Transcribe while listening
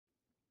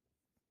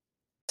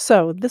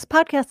So, this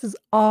podcast is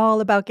all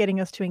about getting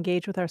us to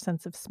engage with our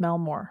sense of smell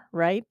more,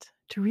 right?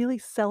 To really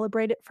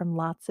celebrate it from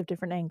lots of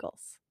different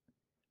angles.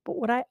 But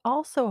what I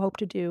also hope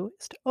to do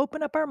is to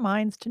open up our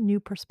minds to new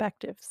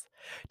perspectives,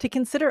 to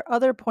consider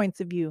other points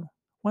of view,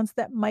 ones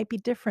that might be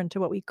different to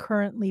what we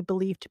currently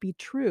believe to be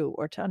true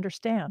or to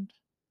understand.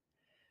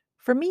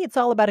 For me, it's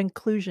all about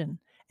inclusion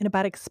and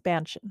about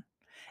expansion,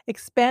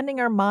 expanding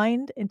our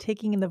mind and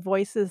taking in the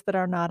voices that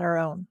are not our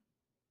own.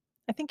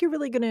 I think you're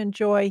really going to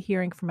enjoy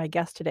hearing from my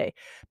guest today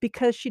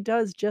because she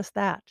does just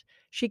that.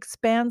 She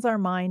expands our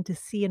mind to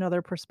see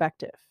another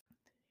perspective.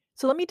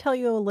 So, let me tell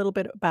you a little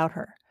bit about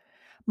her.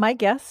 My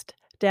guest,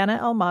 Dana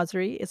El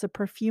Masri, is a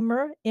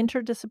perfumer,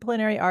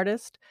 interdisciplinary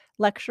artist,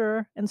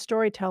 lecturer, and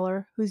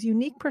storyteller whose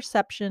unique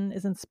perception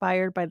is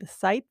inspired by the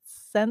sights,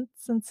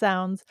 scents, and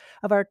sounds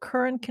of our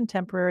current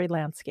contemporary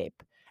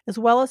landscape, as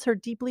well as her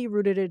deeply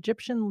rooted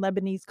Egyptian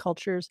Lebanese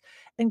cultures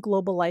and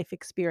global life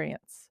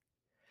experience.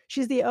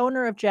 She's the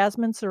owner of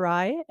Jasmine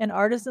Sarai, an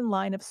artisan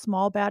line of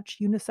small batch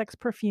unisex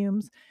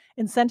perfumes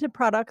and scented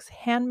products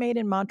handmade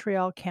in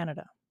Montreal,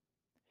 Canada.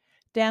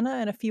 Dana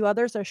and a few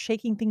others are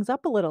shaking things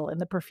up a little in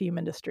the perfume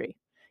industry,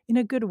 in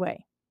a good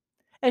way.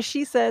 As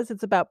she says,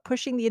 it's about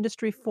pushing the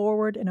industry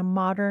forward in a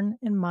modern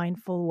and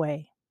mindful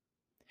way.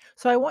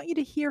 So I want you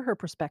to hear her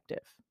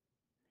perspective.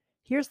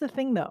 Here's the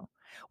thing though,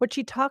 what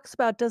she talks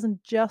about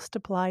doesn't just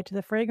apply to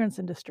the fragrance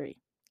industry.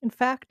 In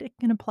fact, it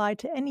can apply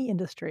to any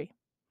industry.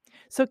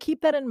 So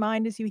keep that in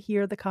mind as you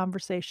hear the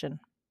conversation.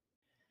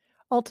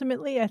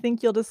 Ultimately, I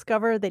think you'll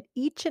discover that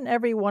each and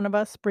every one of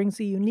us brings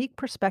a unique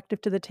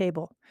perspective to the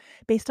table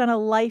based on a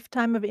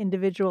lifetime of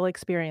individual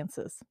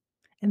experiences.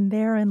 And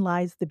therein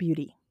lies the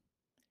beauty.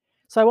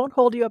 So I won't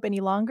hold you up any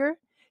longer.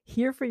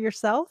 Hear for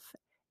yourself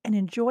and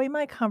enjoy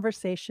my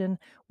conversation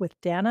with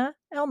Dana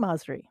El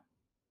Masri.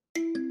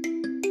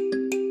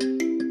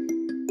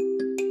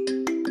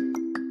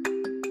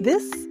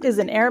 This is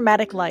An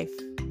Aromatic Life,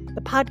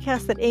 the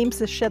podcast that aims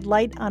to shed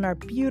light on our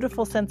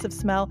beautiful sense of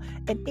smell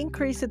and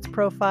increase its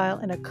profile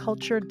in a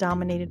culture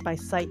dominated by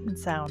sight and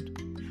sound.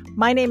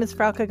 My name is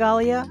Frauke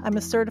Gallia. I'm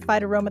a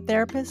certified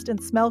aromatherapist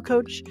and smell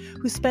coach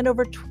who spent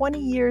over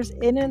 20 years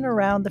in and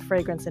around the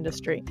fragrance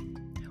industry.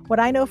 What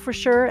I know for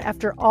sure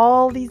after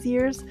all these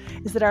years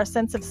is that our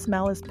sense of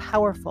smell is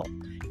powerful,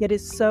 yet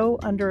is so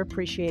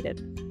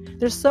underappreciated.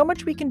 There's so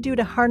much we can do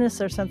to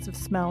harness our sense of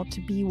smell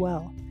to be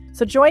well.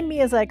 So join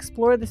me as I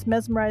explore this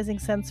mesmerizing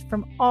sense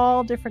from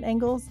all different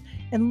angles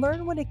and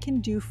learn what it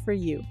can do for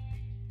you.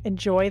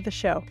 Enjoy the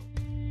show.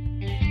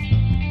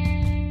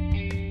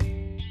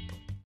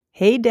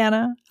 Hey,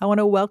 Dana, I want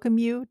to welcome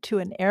you to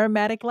An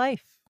Aromatic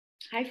Life.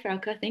 Hi,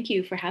 Frauke. Thank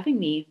you for having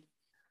me.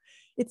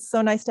 It's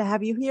so nice to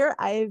have you here.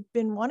 I've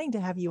been wanting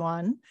to have you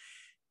on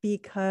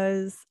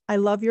because I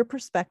love your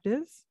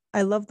perspective.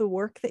 I love the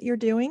work that you're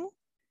doing.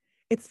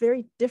 It's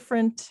very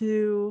different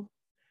to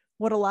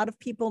what a lot of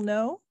people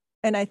know.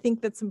 And I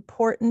think that's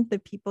important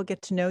that people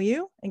get to know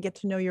you and get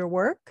to know your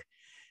work.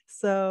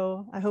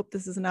 So I hope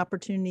this is an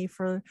opportunity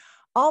for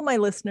all my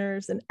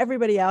listeners and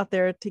everybody out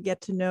there to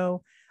get to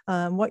know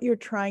what you're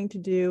trying to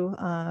do,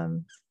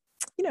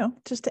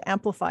 just to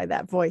amplify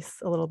that voice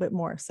a little bit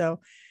more. So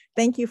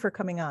thank you for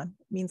coming on.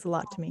 It means a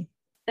lot to me.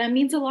 That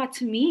means a lot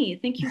to me.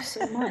 Thank you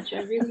so much.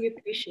 I really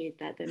appreciate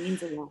that. That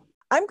means a lot.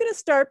 I'm going to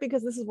start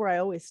because this is where I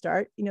always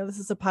start. This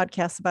is a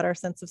podcast about our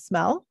sense of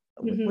smell,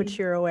 which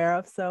you're aware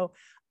of. So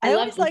I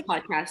love this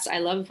podcast. I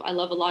love a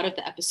lot of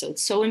the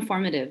episodes. So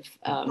informative.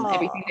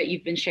 Everything that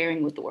you've been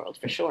sharing with the world,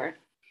 for sure.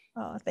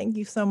 Oh, thank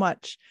you so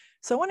much.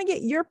 So I want to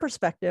get your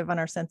perspective on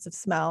our sense of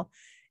smell.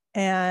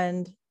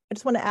 And I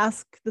just want to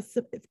ask this,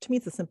 to me,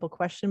 it's a simple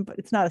question, but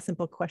it's not a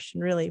simple question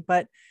really.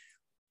 But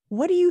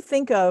what do you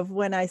think of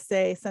when I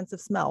say sense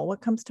of smell? What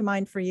comes to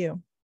mind for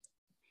you?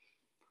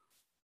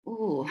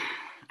 Oh,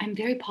 I'm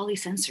very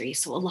polysensory.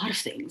 So a lot of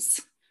things.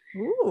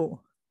 Ooh.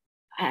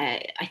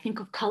 I think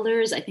of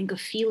colors, I think of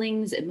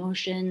feelings,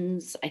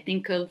 emotions, I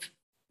think of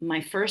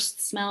my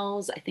first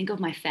smells, I think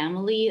of my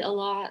family a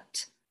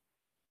lot,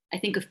 I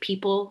think of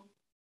people,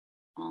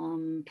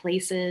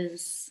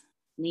 places,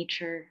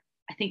 nature.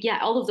 I think,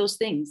 all of those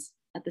things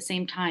at the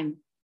same time.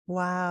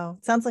 Wow.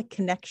 Sounds like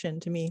connection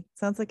to me.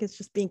 Sounds like it's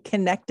just being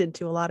connected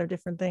to a lot of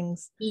different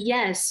things.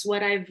 Yes,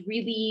 what I've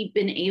really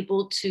been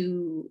able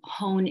to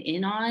hone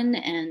in on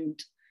and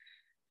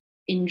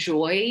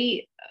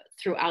enjoy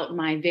throughout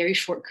my very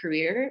short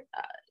career,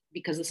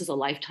 because this is a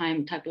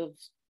lifetime type of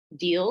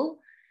deal,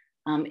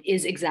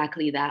 is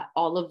exactly that.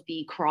 All of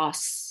the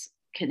cross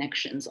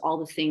connections, all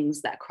the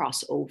things that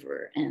cross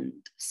over, and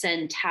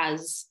scent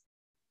has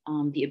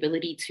the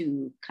ability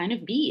to kind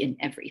of be in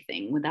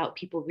everything without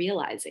people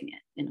realizing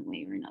it in a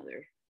way or another.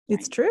 Right?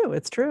 It's true.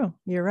 It's true.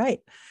 You're right.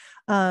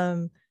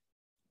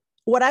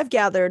 What I've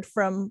gathered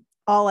from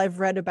all I've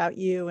read about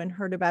you and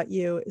heard about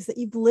you is that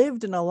you've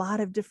lived in a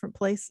lot of different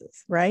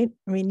places, right?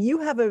 I mean, you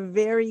have a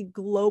very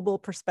global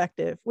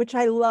perspective, which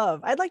I love.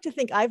 I'd like to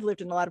think I've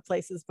lived in a lot of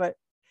places, but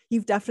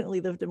you've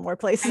definitely lived in more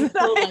places.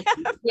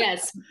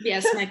 Yes.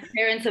 My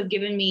parents have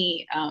given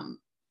me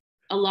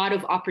a lot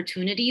of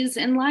opportunities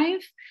in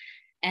life.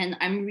 And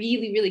I'm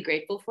really, really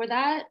grateful for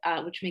that,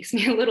 which makes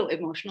me a little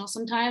emotional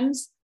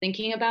sometimes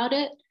thinking about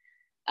it.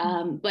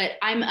 But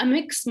I'm a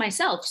mix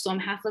myself. So I'm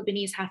half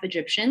Lebanese, half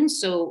Egyptian.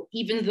 So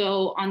even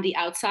though on the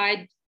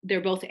outside,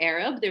 they're both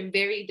Arab, they're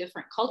very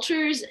different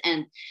cultures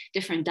and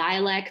different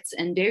dialects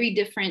and very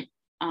different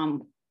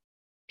um,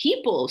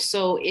 people.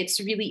 So it's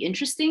really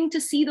interesting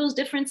to see those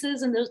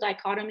differences and those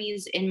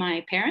dichotomies in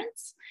my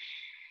parents.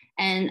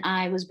 And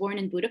I was born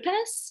in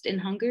Budapest, in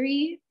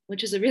Hungary,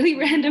 which is a really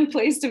random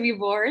place to be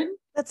born.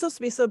 That's supposed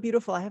to be so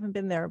beautiful. I haven't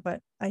been there,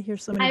 but I hear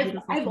so many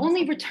beautiful I've things.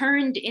 only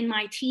returned in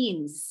my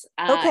teens.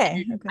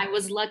 Okay. And Okay. I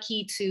was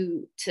lucky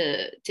to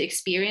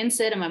experience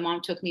it. And my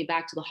mom took me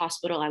back to the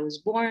hospital I was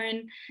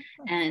born,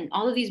 and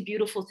all of these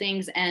beautiful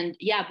things. And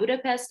yeah,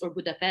 Budapest, or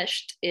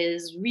Budapest,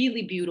 is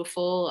really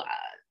beautiful.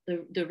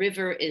 The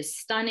river is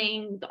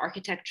stunning. The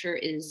architecture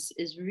is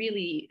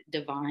really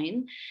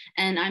divine,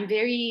 and I'm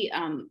very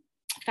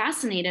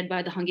fascinated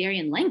by the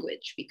Hungarian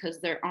language because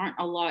there aren't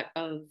a lot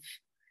of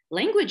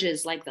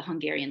languages like the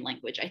Hungarian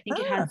language. I think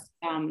it has,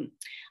 Ah,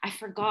 I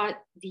forgot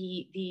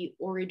the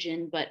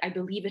origin, but I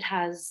believe it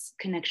has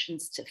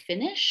connections to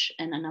Finnish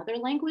and another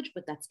language,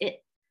 but that's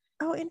it.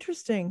 oh,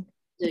 interesting.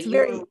 The It's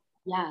Euro, very,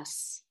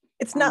 yes.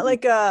 it's not Um,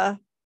 like a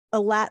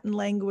Latin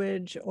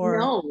language or,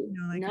 no, you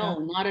know, like a, no,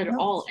 not at no,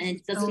 all. it's And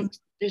just it its own. doesn't,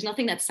 there's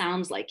nothing that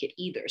sounds like it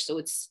either. So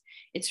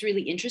it's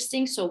really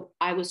interesting. So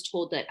I was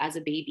told that as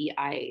a baby,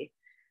 I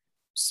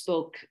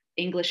spoke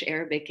English,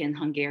 Arabic, and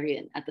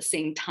Hungarian at the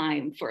same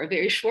time for a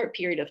very short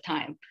period of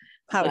time.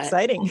 How But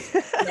exciting.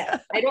 yeah,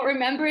 I don't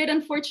remember it,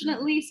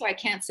 unfortunately, so I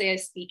can't say I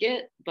speak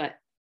it. But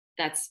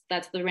that's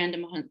the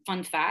random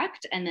fun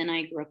fact. And then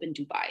I grew up in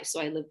Dubai,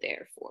 so I lived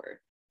there for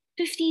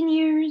 15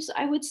 years.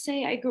 I would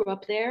say I grew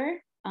up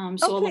there.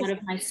 So a Okay, lot of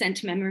my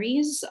scent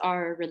memories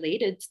are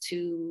related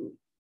to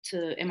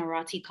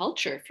Emirati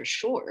culture for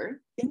sure.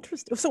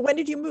 interesting. So when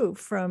did you move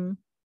from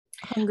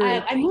Hungary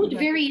I to moved Dubai?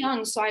 very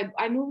young. So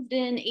I moved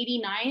in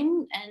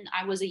 89 and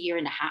I was a year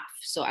and a half.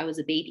 So I was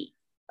a baby.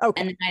 Okay.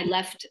 And then I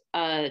left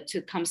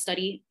to come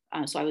study.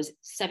 So I was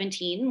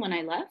 17 when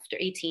I left, or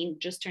 18,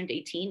 just turned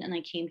 18. And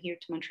I came here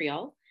to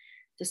Montreal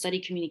to study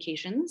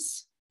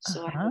communications.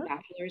 So I have a Uh-huh.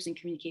 bachelor's in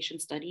communication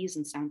studies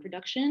and sound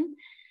production.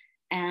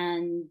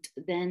 And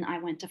then I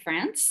went to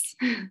France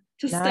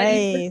to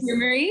study Nice.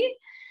 perfumery.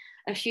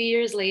 A few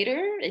years later,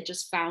 it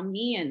just found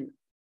me, and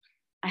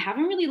I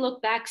haven't really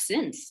looked back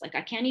since. Like,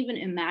 I can't even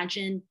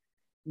imagine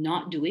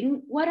not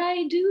doing what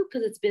I do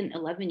because it's been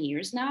 11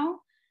 years now.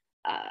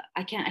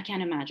 I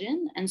can't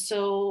imagine. And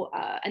so,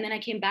 and then I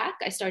came back.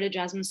 I started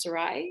Jasmine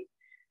Sarai,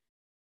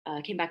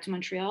 came back to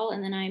Montreal,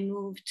 and then I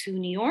moved to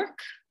New York.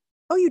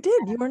 Oh, you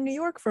did. You were in New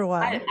York for a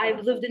while. I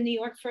lived in New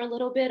York for a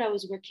little bit. I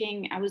was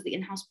the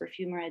in-house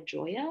perfumer at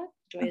Joya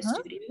Uh-huh.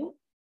 Studio,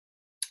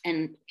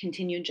 and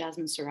continued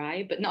Jasmine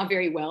Sarai, but not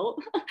very well.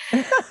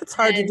 It's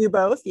hard to And do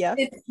both. Yes.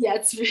 yeah,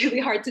 it's really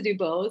hard to do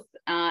both.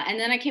 And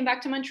then I came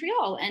back to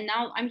Montreal, and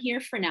now I'm here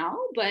for now.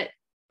 But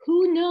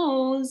who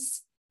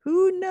knows?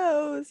 Who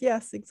knows?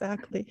 Yes,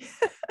 exactly.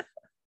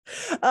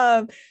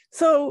 um,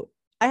 so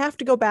I have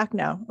to go back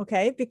now,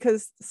 okay?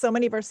 Because so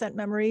many of our scent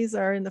memories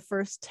are in the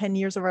first 10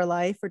 years of our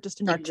life or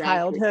just in our Exactly.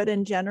 childhood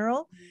in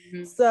general.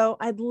 Mhm. So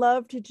I'd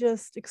love to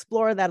just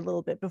explore that a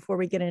little bit before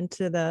we get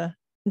into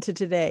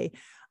today.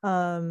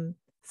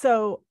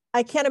 So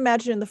I can't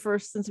imagine the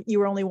first, since you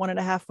were only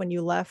 1.5 when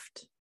you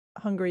left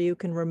Hungary, you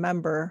can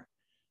remember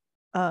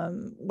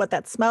what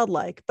that smelled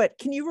like. But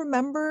can you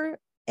remember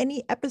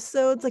any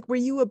episodes? Like, were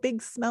you a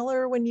big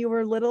smeller when you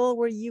were little?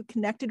 Were you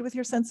connected with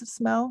your sense of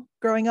smell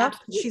growing up?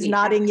 She's Absolutely,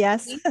 nodding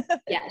yes. absolutely,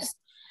 yes.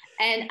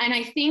 And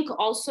I think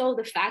also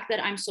the fact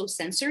that I'm so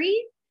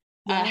sensory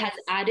has Yes.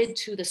 added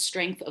to the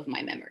strength of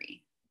my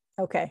memory.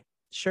 Okay.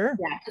 Sure.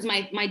 Yeah, because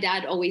my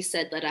dad always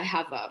said that I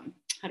have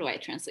how do I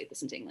translate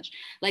this into English?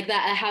 Like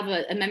that I have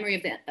a memory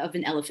of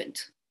an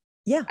elephant.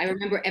 Yeah. I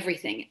remember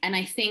everything. And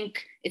I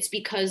think it's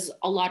because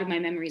a lot of my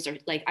memories are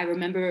like, I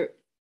remember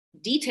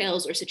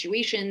details or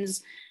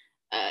situations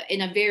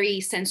in a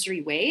very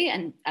sensory way.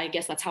 And I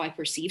guess that's how I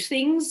perceive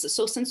things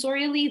so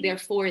sensorially.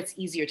 Therefore, it's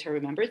easier to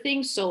remember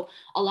things. So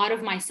a lot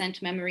of my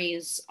scent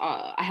memories,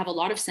 I have a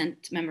lot of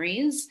scent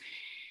memories.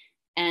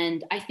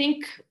 And I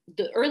think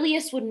the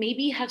earliest would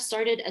maybe have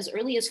started as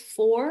early as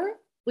 4,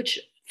 which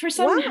for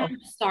some have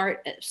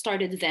Wow.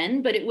 started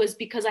then, but it was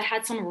because I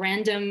had some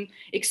random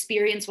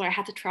experience where I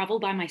had to travel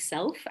by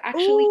myself,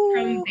 actually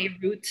from Oh,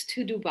 Beirut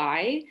to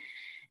Dubai,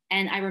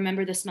 and I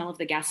remember the smell of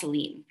the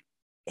gasoline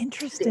at the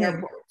interesting.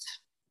 airport.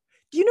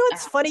 Do you know Uh,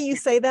 it's funny you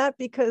say that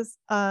because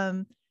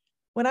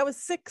when I was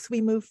 6, we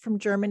moved from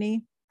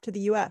Germany to the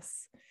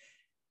US.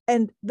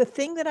 And the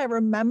thing that I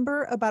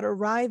remember about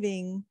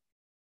arriving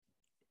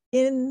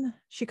in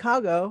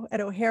Chicago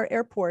at O'Hare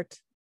Airport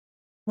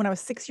when I was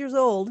 6 years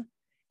old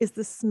is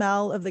the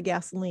smell of the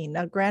gasoline.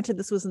 Now, granted,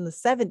 this was in the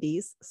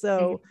 70s,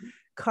 so mhm.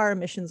 car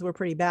emissions were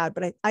pretty bad,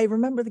 but I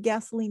remember the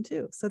gasoline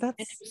too. So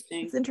it's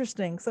Interesting.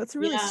 interesting. So it's a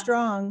really Yeah.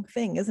 strong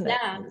thing, isn't it?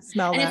 Yeah. To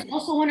smell And that. it's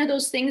also one of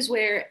those things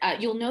where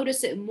you'll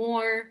notice it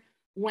more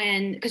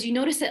when, because you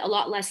notice it a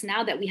lot less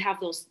now that we have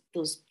those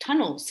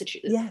tunnels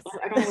Yes.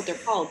 I don't know what they're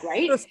called,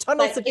 right? Those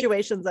tunnel But it's,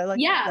 situations, I like.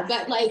 yeah, Yeah.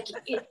 but like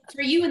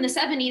for you in the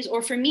 70s,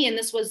 or for me, and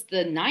this was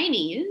the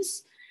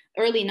 90s,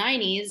 early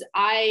 90s,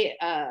 I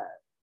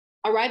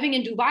arriving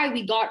in Dubai,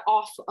 we got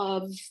off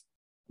of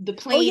the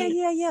Oh yeah, plane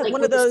yeah, yeah. like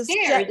One of with the those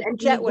stairs, and then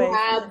you jetways.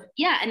 grab,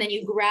 Yeah. yeah, and then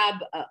you grab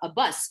a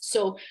bus.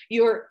 So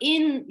you're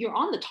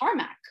on the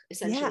tarmac Yeah,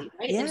 essentially,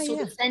 right? And yeah, so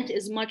the yeah. scent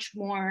is much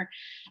more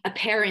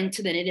apparent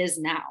than it is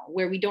now,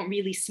 where we don't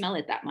really smell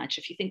it that much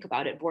if you think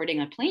about it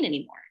boarding a plane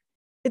anymore.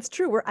 It's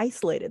true. We're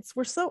isolated.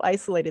 We're so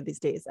isolated these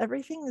days.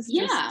 Everything is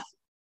just Yeah.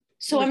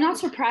 So there's I'm not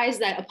surprised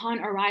that upon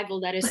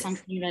arrival, that is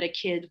something that a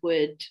kid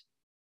would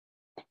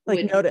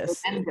like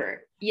notice.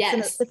 remember.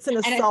 Yes. It's an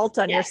And assault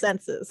on your yes,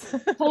 senses.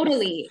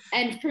 totally.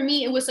 And for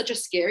me, it was such a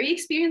scary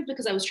experience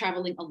because I was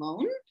traveling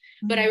alone.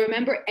 But I Mm.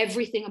 remember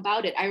everything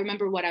about it. I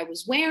remember what I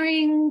was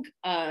wearing,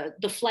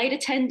 the flight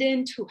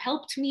attendant who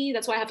helped me.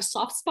 That's why I have a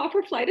soft spot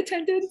for flight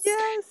attendants.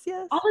 Yes,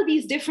 yes. All of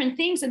these different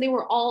things, and they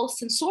were all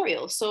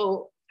sensorial.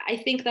 So I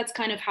think that's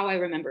kind of how I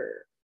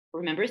remember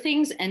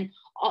things. And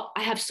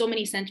I have so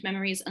many scent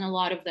memories, and a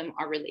lot of them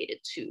are related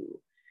to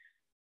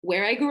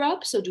where I grew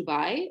up. So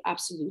Dubai,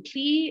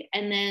 absolutely.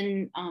 And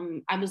then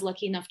I was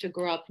lucky enough to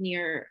grow up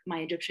near my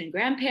Egyptian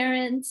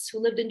grandparents who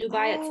lived in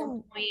Dubai at some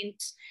Oh,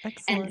 point, and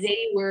excellent.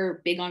 they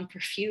were big on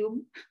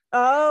perfume.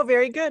 Oh,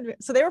 very good.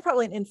 So they were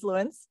probably an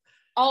influence.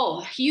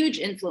 Oh, huge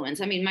influence.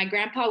 I mean, my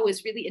grandpa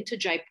was really into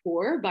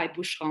Jaipur by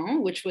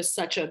Boucheron, which was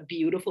such a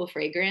beautiful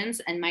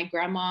fragrance. And my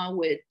grandma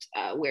would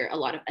wear a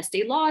lot of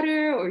Estee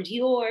Lauder or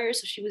Dior.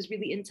 So she was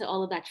really into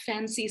all of that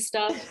fancy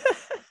stuff.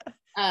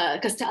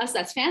 Because to us,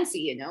 that's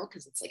fancy,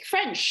 because it's like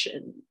French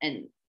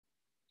and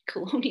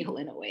colonial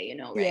in a way,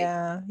 right?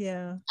 Yeah,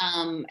 yeah.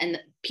 And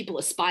people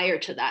aspire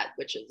to that,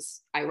 which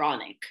is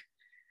ironic.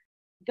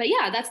 But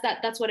yeah,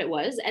 that's what it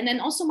was. And then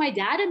also my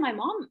dad and my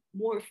mom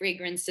wore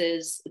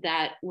fragrances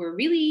that were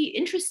really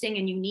interesting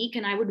and unique,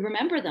 and I would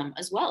remember them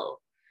as well.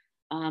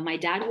 My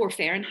dad wore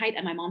Fahrenheit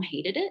and my mom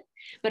hated it,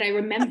 but I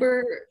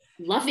remember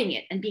loving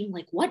it and being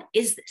like, what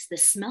is this?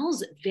 This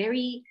smells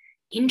very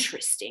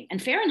interesting.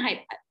 And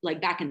Fahrenheit,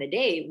 like back in the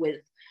day with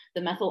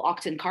the methyl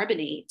octane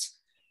carbonate,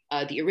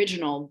 the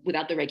original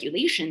without the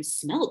regulations,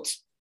 smelled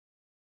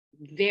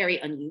very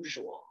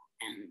unusual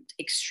and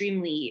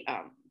extremely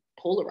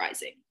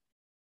polarizing.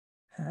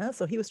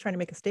 So he was trying to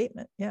make a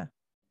statement. Yeah.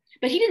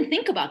 But he didn't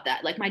think about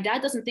that. Like my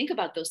dad doesn't think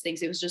about those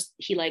things. It was just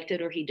he liked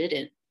it or he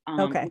didn't.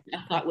 Okay.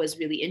 I thought was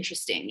really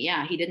interesting.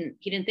 Yeah, he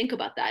didn't think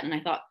about that. And I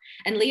thought,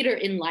 and later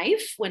in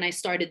life, when I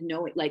started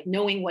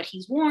knowing what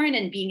he's worn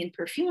and being in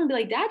perfume, I'd be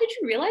like, Dad, did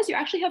you realize you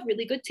actually have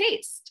really good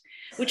taste?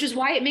 Which is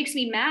why it makes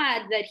me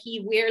mad that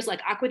he wears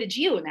like Acqua di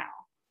Gio now.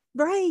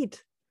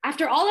 Right.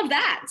 After all of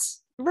that.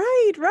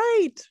 Right,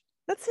 right.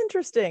 That's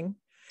interesting.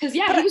 Because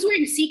yeah, But he was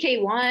wearing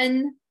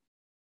CK1,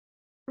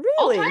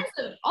 really?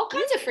 all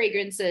kinds of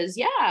fragrances.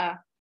 Yeah.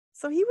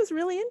 So he was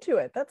really into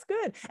it. That's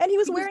good. And he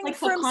was He was wearing like it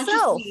for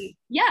himself.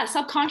 yeah, I like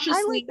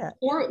subconsciously, that.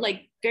 or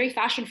like very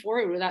fashion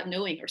forward without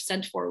knowing, or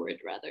scent forward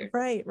rather.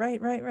 Right, right,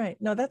 right, right.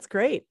 No, that's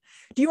great.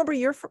 Do you remember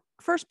your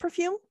first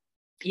perfume?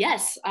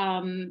 Yes,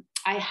 I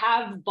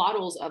have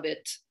bottles of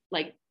it,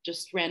 like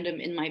just random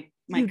in my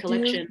You do?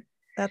 collection.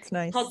 That's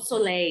nice. Called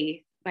Soleil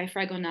by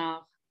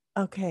Fragonard.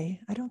 Okay.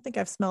 I don't think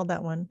I've smelled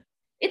that one.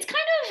 It's kind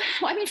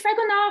of, I mean,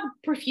 Fragonard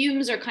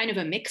perfumes are kind of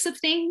a mix of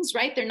things,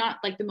 right? They're not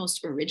like the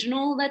most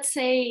original, let's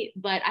say,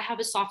 but I have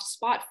a soft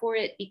spot for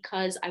it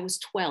because I was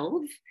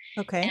 12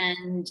 Okay.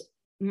 and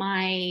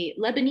my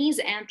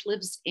Lebanese aunt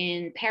lives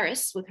in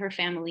Paris with her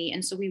family.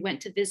 And so we went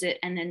to visit,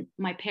 and then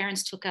my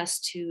parents took us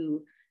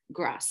to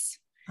Grasse.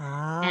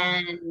 Ah.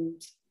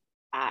 And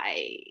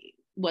I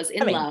was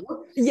in love.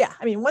 Yeah.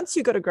 I mean, once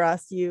you go to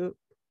Grasse, you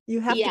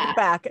have to go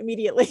back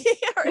immediately.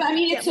 I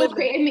mean, it's so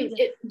great. I mean,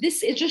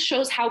 it just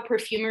shows how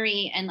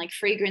perfumery and like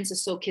fragrance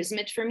is so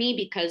kismet for me,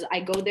 because I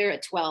go there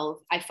at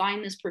 12. I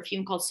find this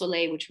perfume called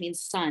Soleil, which means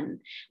sun,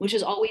 which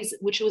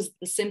was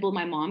the symbol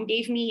my mom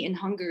gave me in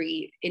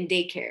Hungary in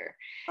daycare.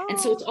 Oh. And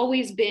so it's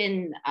always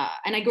been,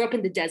 and I grew up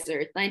in the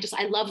desert. And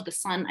I love the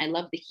sun. I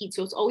love the heat.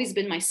 So it's always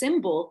been my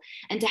symbol.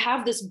 And to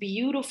have this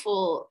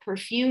beautiful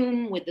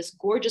perfume with this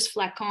gorgeous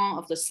flacon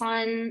of the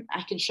sun,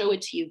 I can show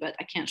it to you, but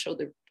I can't show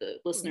the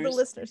listeners. The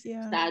listeners,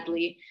 yeah.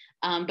 Sadly.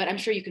 But I'm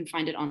sure you can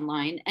find it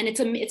online. And it's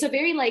a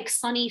very like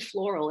sunny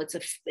floral.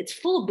 It's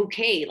full of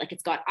bouquet. Like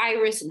it's got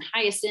iris and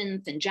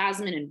hyacinth and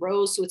jasmine and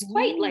rose. So it's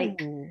quite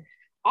like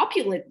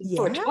opulent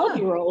for a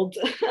 12-year-old.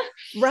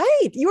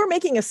 Right. You were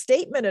making a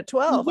statement at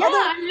 12. Yeah,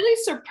 I'm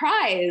really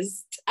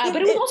surprised. But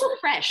it was also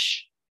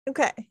fresh.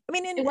 Okay. I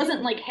mean, it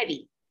wasn't like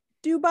heavy.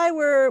 Dubai,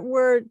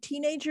 were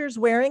teenagers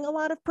wearing a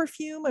lot of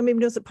perfume? I mean,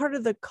 was it part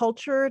of the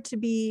culture to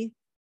be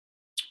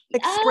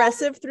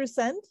expressive through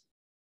scent?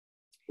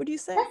 Would you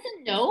say? Yes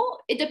and no.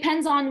 It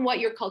depends on what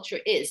your culture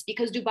is,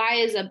 because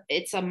Dubai is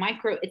it's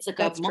like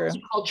a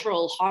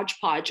multicultural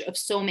hodgepodge of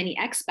so many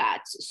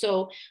expats.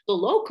 So the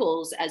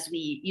locals, as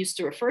we used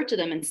to refer to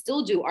them and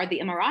still do, are the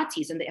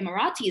Emiratis, and the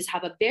Emiratis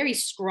have a very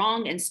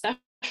strong and special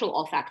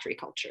olfactory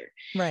culture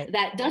Right.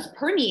 that does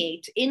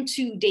permeate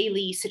into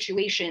daily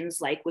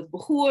situations like with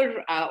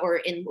buhur or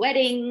in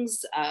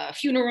weddings,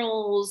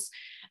 funerals,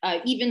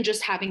 even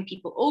just having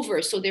people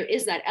over. So there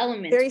is that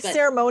element. Very But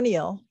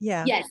ceremonial.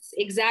 Yeah. yes,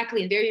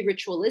 exactly. Very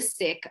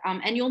ritualistic.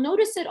 And you'll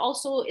notice it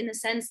also in the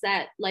sense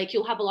that like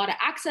you'll have a lot of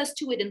access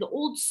to it in the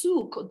old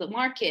souk, the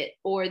market,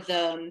 or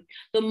the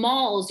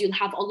malls. You'll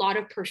have a lot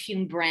of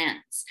perfume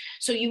brands.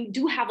 So you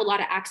do have a lot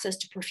of access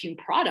to perfume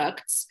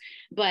products.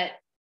 But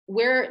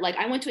where like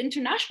I went to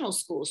international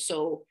school,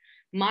 so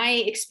my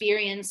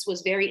experience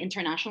was very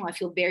international. I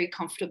feel very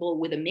comfortable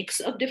with a mix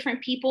of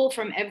different people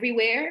from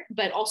everywhere,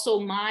 but also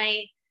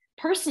my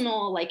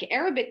personal like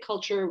Arabic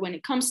culture when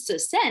it comes to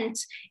scent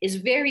is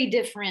very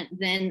different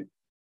than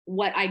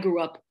what I grew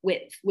up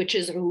with, which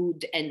is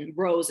oud and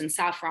rose and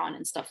saffron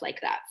and stuff like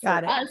that.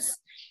 Got For it. us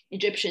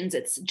Egyptians,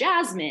 it's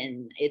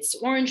jasmine, it's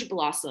orange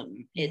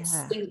blossom,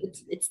 Yeah.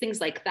 it's things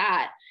like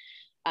that.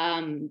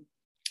 Um,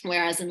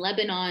 Whereas in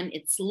Lebanon,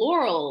 it's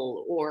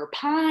laurel or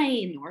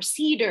pine or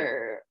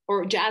cedar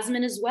or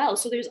jasmine as well.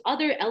 So there's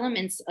other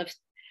elements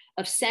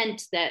of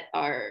scent that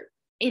are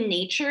in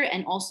nature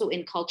and also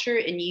in culture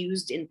and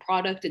used in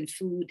product and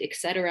food,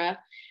 etc.,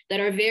 that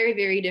are very,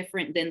 very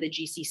different than the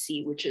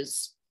GCC, which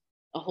is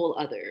a whole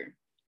other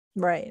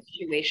Right.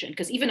 situation.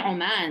 Because even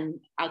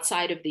Oman,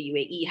 outside of the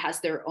UAE,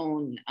 has their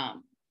own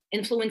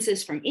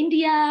influences from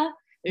India.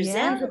 There's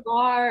Yeah.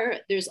 Zanzibar.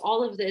 There's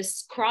all of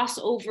this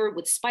crossover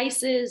with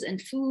spices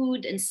and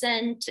food and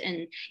scent,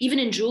 and even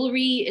in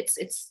jewelry. It's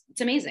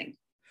amazing.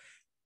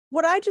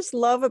 What I just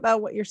love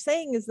about what you're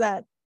saying is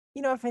that,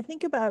 if I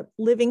think about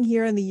living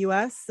here in the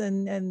US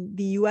and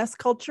the US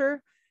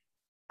culture,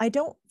 I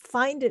don't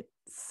find it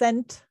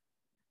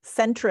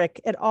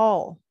centric at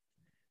all.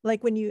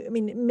 Like I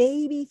mean,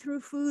 maybe through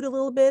food a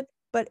little bit,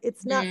 but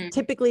it's not Mm,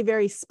 typically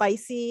very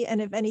spicy.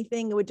 And if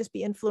anything, it would just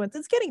be influenced.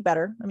 It's getting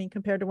better. I mean,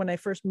 compared to when I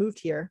first moved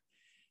here,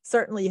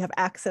 certainly you have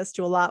access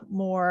to a lot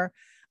more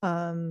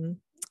um,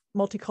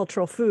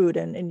 multicultural food,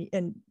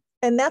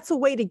 and that's a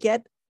way to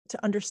get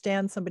to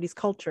understand somebody's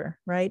culture,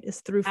 right?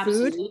 Is through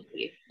food,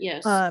 absolutely.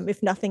 Yes.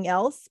 if nothing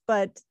else.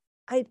 But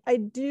I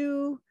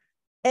do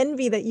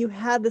envy that you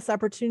had this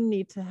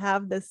opportunity to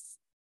have this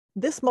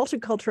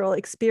multicultural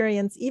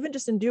experience, even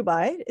just in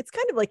Dubai. It's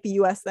kind of like the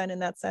US then in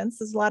that sense.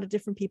 There's a lot of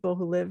different people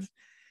who live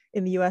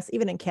in the US,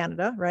 even in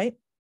Canada, right?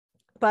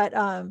 But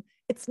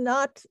it's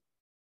not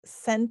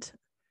scent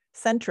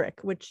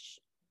centric, which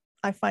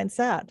I find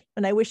sad.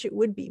 And I wish it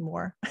would be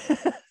more.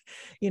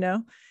 you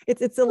know,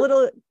 it's a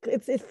little,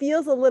 it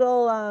feels a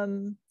little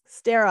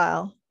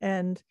sterile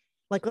and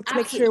like, let's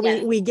make sure Absolutely.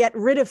 Yes. we get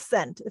rid of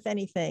scent, if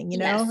anything,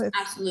 Yes, it's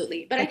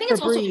absolutely. But I like think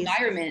it's also Febreze.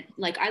 environment.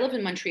 Like I live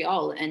in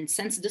Montreal and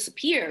scents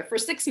disappear for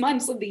 6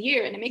 months of the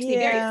year, and it makes me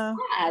very Yeah.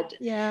 sad.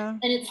 Yeah.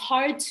 And it's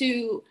hard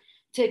to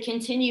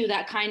continue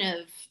that kind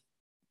of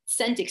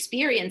scent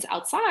experience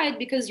outside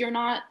because you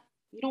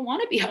don't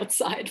want to be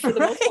outside for the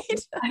most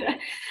Right. part.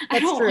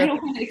 That's I true.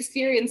 don't want to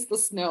experience the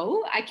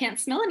snow. I can't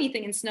smell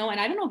anything in snow. And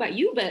I don't know about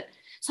you, but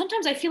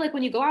sometimes I feel like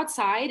when you go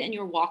outside and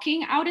you're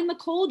walking out in the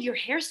cold, your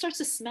hair starts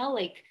to smell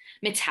like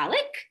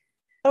metallic.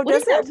 Oh, What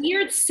is does that it?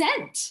 weird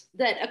scent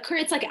that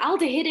occurs? It's like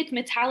aldehydic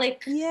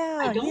metallic. I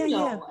Yeah. Yeah. don't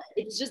Yeah. know.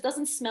 It just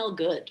doesn't smell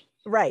good.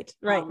 Right.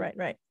 Right. Um, Right.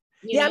 Right.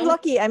 you Yeah. I'm know?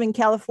 lucky. I'm in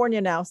California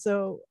now.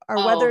 So our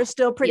weather Oh, is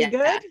still pretty yeah.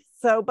 good.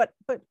 So, but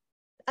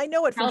I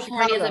know it from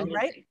California is Chicago,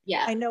 right? amazing.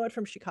 Yeah. I know it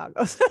from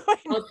Chicago. So I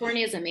know.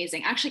 California is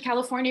amazing. Actually,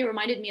 California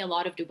reminded me a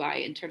lot of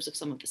Dubai in terms of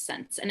some of the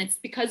scents, and it's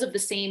because of the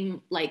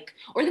same like,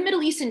 or the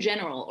Middle East in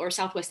general, or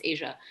Southwest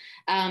Asia,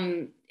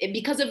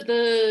 because of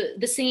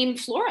the same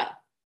flora.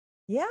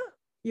 Yeah,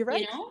 you're You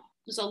right. know,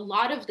 there's a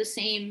lot of the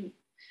same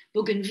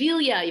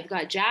bougainvillea. You've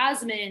got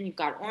jasmine, you've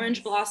got orange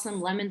Yes.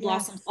 blossom, lemon Yes.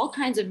 blossoms, all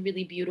kinds of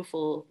really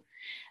beautiful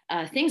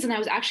things. And I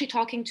was actually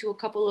talking to a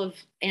couple of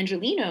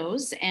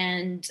Angelinos,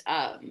 and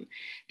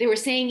they were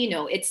saying,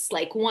 it's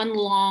like one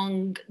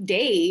long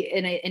day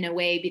in a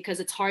way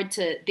because it's hard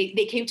to.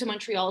 They came to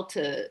Montreal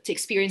to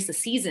experience the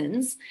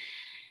seasons,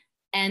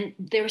 and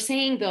they were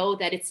saying though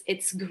that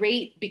it's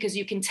great because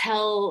you can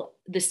tell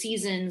the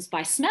seasons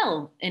by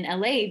smell in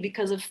LA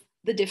because of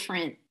the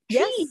different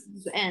Yes.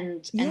 trees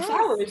and Yes.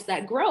 flowers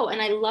that grow. And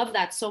I love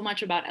that so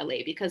much about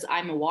LA because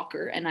I'm a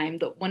walker and I'm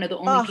the one of the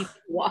only Oh, people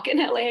who walk in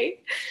LA.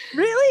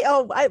 really?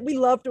 Oh, we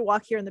love to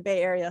walk here in the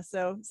Bay Area.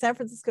 So San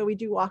Francisco, we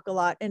do walk a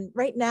lot. And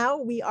right now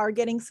we are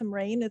getting some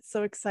rain. It's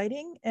so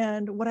exciting.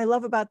 And what I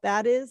love about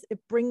that is it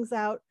brings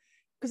out,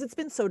 because it's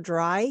been so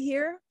dry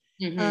here.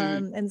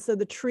 Mm-hmm. And so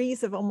the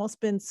trees have almost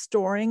been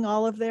storing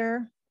all of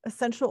their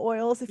essential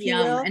oils, if you Yum.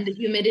 will. And the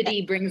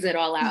humidity brings it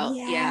all out.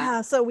 Yeah.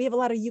 Yeah. So we have a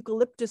lot of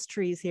eucalyptus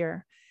trees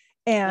here.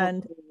 Oh,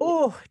 And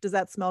oh, does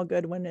that smell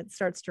good when it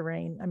starts to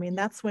rain? I mean,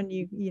 that's when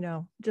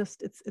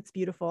just it's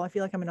beautiful. I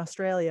feel like I'm in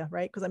Australia,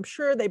 right? Because I'm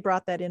sure they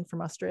brought that in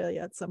from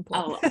Australia at some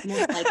point. oh,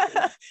 most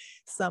likely.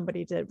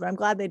 Somebody did, but I'm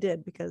glad they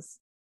did because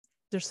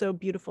they're so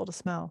beautiful to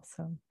smell.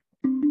 So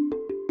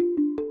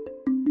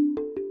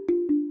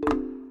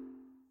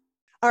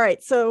All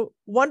right, so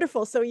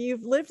wonderful. So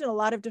you've lived in a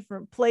lot of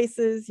different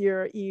places.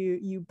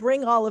 You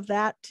bring all of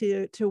that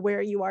to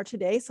where you are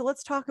today. So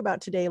let's talk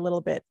about today a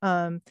little bit.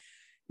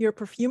 You're a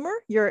perfumer,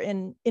 you're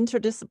an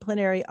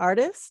interdisciplinary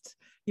artist,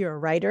 you're a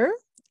writer,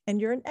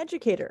 and you're an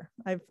educator.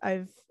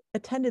 I've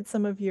attended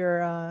some of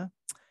your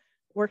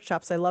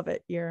workshops. I love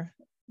it.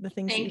 The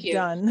things Thank you've you.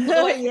 done.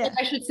 Although I feel like Yeah.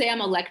 I should say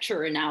I'm a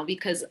lecturer now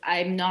because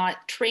I'm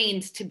not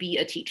trained to be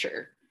a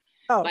teacher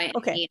Oh, by any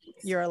okay.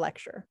 means. You're a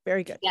lecturer.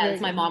 Very good. Yes, Very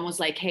my good. mom was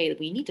like, hey,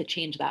 we need to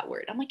change that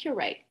word. I'm like, you're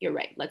right. You're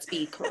right. Let's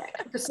be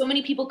correct. Because so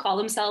many people call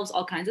themselves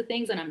all kinds of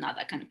things, and I'm not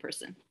that kind of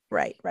person.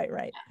 Right, right,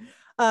 right.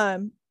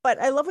 But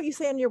I love what you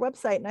say on your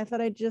website, and I thought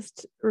I'd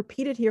just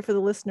repeat it here for the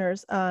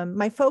listeners.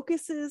 My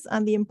focus is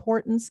on the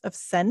importance of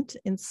scent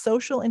in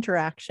social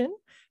interaction,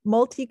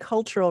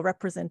 multicultural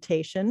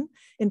representation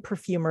in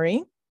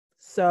perfumery.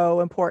 So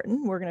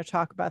important. We're going to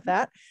talk about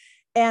that.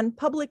 And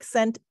public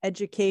scent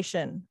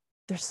education.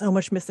 There's so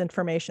much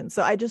misinformation.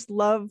 So I just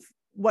love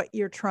what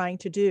you're trying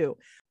to do.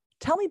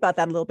 Tell me about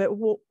that a little bit.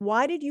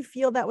 Why did you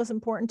feel that was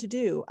important to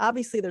do?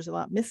 Obviously, there's a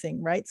lot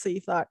missing, right? So you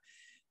thought,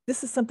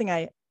 this is something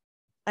I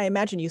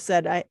imagine you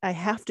said I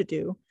have to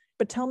do,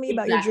 but tell me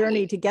about your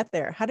journey Exactly. to get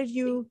there. How did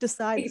you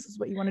decide this is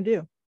what you want to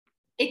do?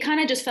 It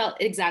kind of just felt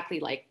exactly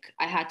like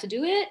I had to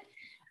do it.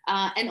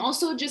 And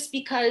also just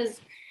because,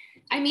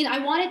 I mean, I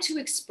wanted to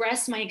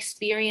express my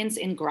experience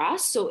in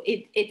Grasse. So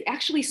it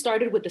actually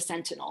started with the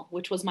Sentinel,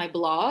 which was my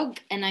blog.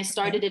 And I Okay.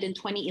 started it in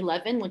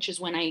 2011, which is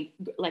when I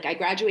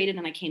graduated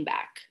and I came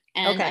back.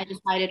 And Okay. I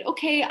decided,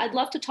 okay, I'd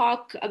love to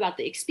talk about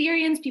the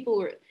experience.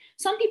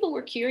 Some people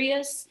were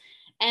curious.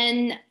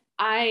 And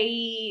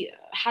I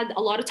had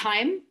a lot of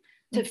time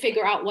to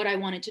figure out what I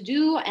wanted to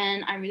do,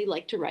 and I really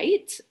like to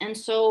write. And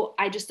so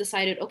I just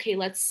decided, okay,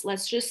 let's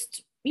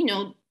just,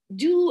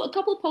 do a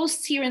couple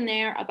posts here and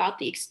there about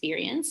the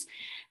experience.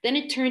 Then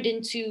it turned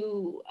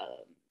into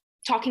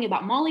talking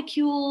about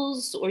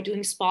molecules or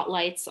doing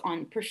spotlights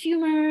on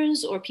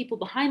perfumers or people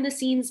behind the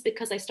scenes,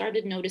 because I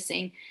started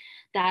noticing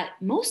that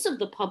most of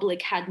the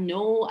public had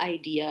no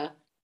idea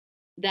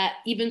that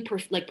even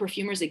like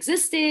perfumers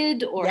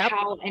existed or Yep.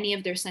 how any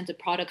of their scented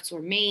products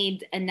were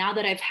made. And now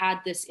that I've had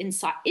this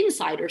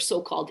insider,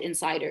 so-called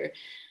insider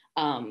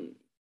um,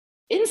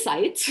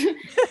 insight,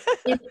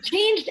 it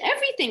changed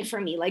everything for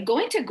me. Like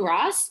going to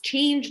Grasse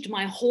changed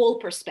my whole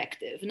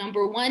perspective.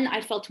 Number one, I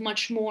felt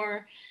much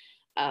more,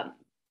 um,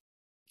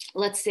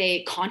 let's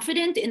say,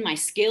 confident in my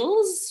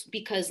skills,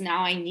 because now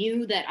I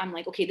knew that I'm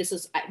like, okay, this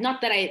is not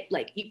that I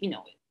like,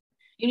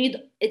 you need,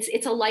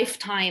 it's a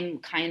lifetime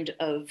kind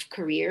of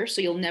career,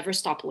 so you'll never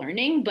stop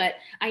learning, but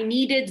I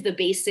needed the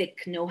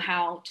basic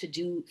know-how to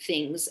do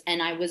things,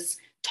 and I was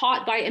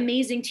taught by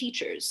amazing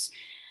teachers.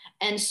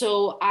 And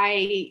so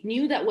I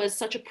knew that was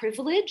such a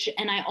privilege,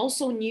 and I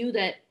also knew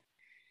that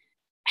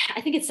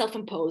I think it's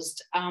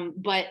self-imposed,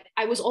 but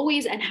I was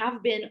always and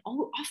have been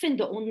often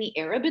the only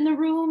Arab in the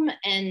room,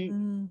 and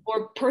Mm.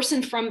 or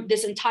person from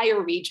this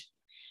entire region.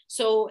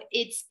 So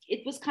it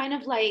was kind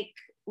of like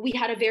we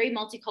had a very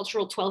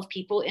multicultural 12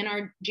 people in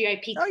our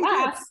GIP Oh, you did.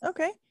 class.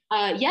 Okay.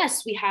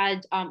 Yes, we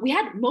had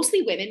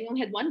mostly women. We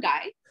only had one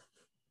guy,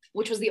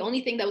 which was the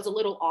only thing that was a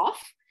little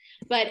off.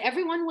 But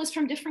everyone was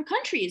from different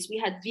countries. We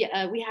had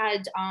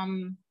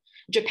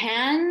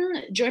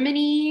Japan,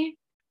 Germany,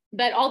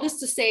 but all this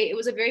to say, it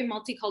was a very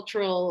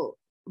multicultural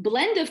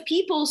blend of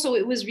people. So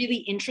it was really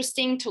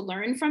interesting to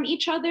learn from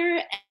each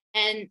other.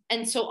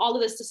 And so all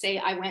of this to say,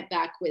 I went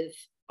back with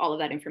all of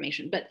that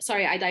information. But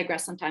sorry, I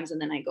digress sometimes and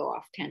then I go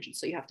off tangent.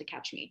 So you have to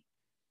catch me.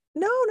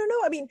 No, no, no.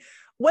 I mean,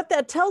 what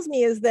that tells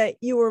me is that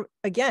you're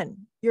a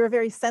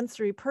very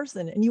sensory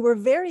person, and you were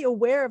very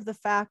aware of the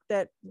fact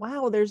that,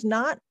 wow, there's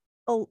not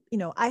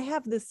I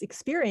have this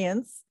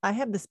experience, I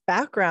have this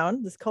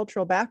background, this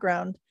cultural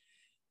background,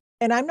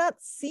 and I'm not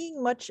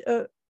seeing much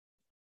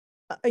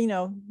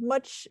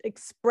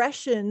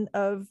expression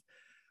of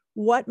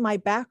what my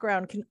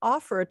background can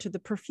offer to the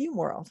perfume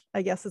world,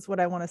 I guess is what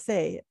I want to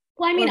say.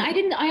 Well, I mean,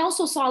 Or, I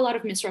also saw a lot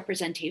of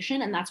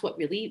misrepresentation, and that's what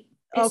really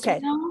pissed me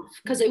okay, off,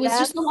 because it was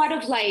just a lot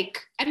that's, of like,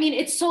 I mean,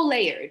 it's so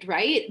layered,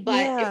 right?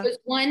 But yeah,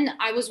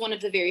 I was one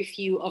of the very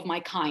few of my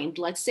kind,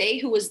 let's say,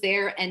 who was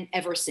there and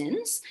ever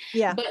since.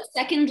 yeah, But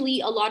secondly,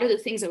 a lot of the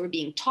things that were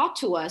being taught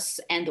to us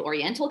and the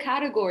Oriental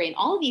category and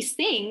all of these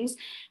things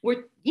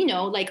were,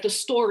 like the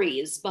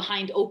stories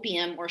behind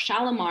opium or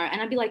Shalimar. And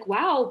I'd be like,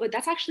 wow, but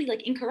that's actually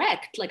like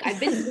incorrect. Like I've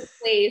been to this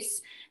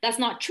place, that's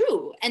not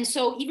true. And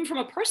so even from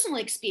a personal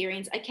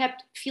experience, I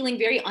kept feeling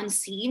very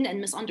unseen and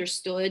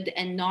misunderstood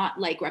and not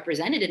like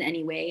represented in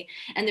any way.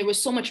 And there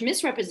was so much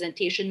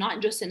misrepresentation,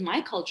 not just in my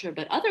culture,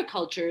 but other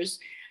cultures,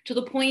 to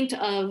the point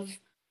of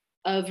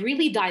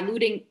really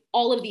diluting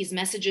all of these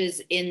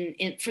messages in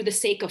for the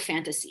sake of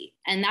fantasy.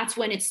 And that's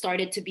when it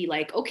started to be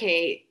like,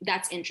 okay,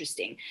 that's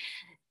interesting.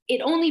 It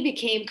only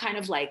became kind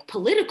of like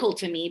political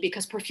to me,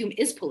 because perfume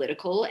is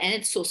political and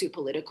it's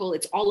socio-political.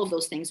 It's all of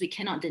those things. We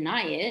cannot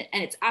deny it.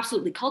 And it's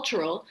absolutely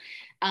cultural.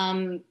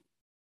 Um,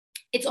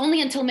 it's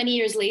only until many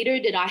years later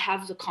did I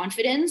have the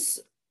confidence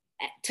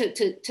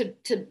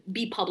to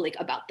be public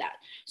about that.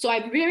 So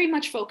I very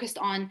much focused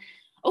on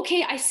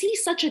okay, I see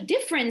such a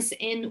difference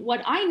in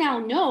what I now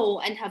know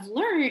and have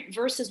learned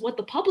versus what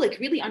the public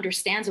really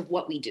understands of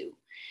what we do.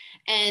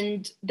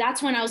 And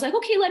that's when I was like,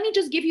 okay, let me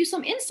just give you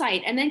some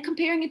insight. And then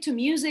comparing it to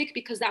music,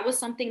 because that was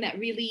something that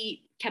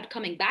really kept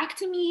coming back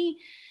to me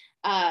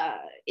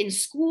in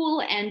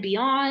school and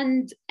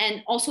beyond.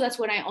 And also, that's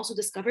when I also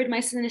discovered my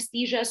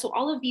synesthesia. So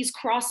all of these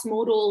cross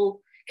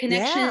modal Yeah.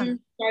 connections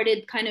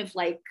started kind of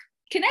like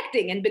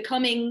connecting and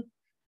becoming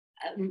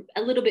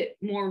a little bit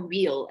more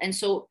real. And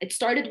so it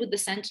started with the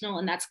Sentinel,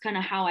 and that's kind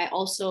of how I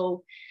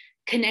also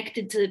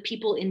connected to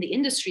people in the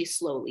industry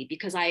slowly,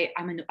 because I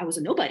was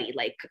a nobody.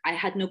 Like, I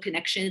had no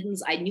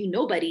connections, I knew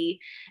nobody.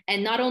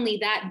 And not only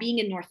that, being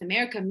in North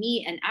America,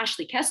 me and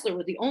Ashley Kessler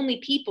were the only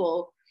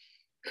people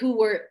who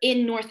were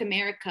in North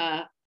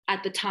America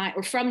at the time,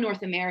 or from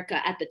North America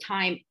at the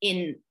time,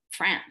 in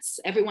France.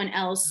 Everyone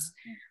else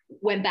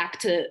went back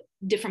to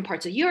different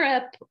parts of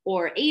Europe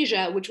or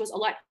Asia, which was a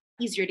lot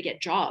easier to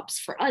get jobs.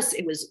 For us,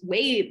 it was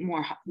way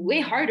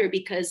harder,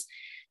 because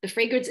the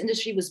fragrance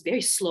industry was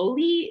very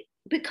slowly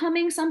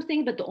becoming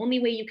something, but the only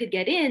way you could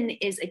get in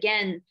is,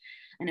 again,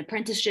 an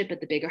apprenticeship at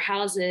the bigger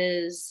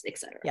houses,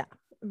 etc. Yeah.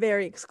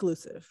 Very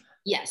exclusive.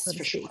 Yes,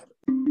 for sure.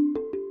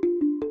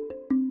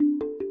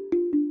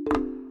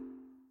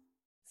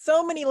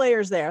 So many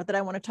layers there that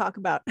I want to talk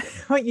about.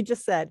 What you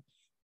just said.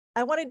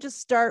 I want to just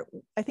start.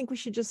 I think we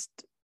should just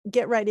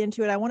get right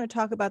into it. I want to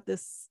talk about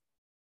this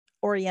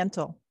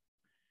Oriental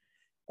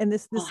and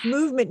this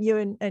movement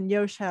you and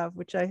Yosh have,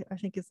 which I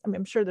think is, I mean,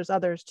 I'm sure there's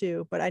others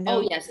too, but I know.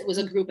 Oh yes, it was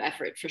a group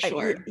effort for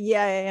sure.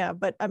 Yeah.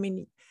 But I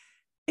mean,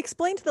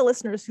 explain to the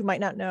listeners who might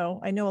not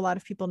know. I know a lot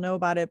of people know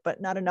about it, but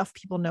not enough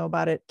people know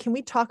about it. Can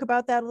we talk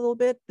about that a little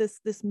bit?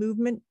 This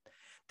movement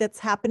that's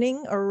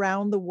happening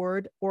around the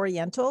word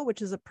Oriental,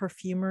 which is a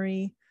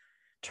perfumery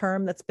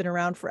term that's been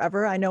around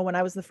forever. I know when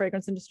I was in the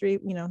fragrance industry,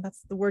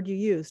 that's the word you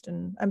used,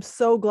 and I'm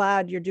so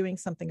glad you're doing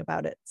something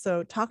about it.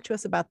 So talk to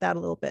us about that a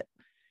little bit.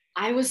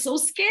 I was so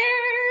scared.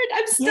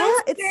 I'm still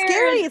scared. It's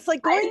scary. It's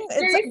like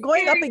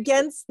going up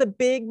against the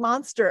big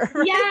monster.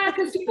 Right? Yeah,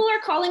 because people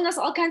are calling us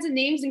all kinds of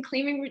names and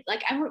claiming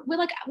we're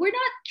not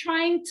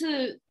trying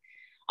to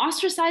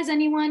ostracize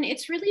anyone.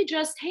 It's really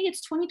just, hey,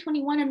 it's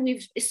 2021, and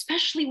we've,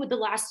 especially with the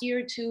last year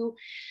or two,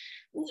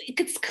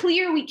 it's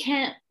clear we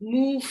can't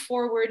move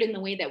forward in the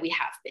way that we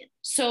have been.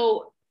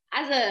 So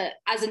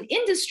as an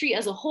industry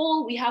as a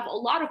whole, we have a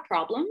lot of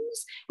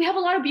problems. We have a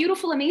lot of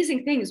beautiful,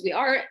 amazing things.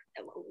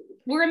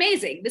 We're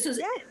amazing.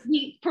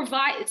 We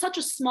provide, it's such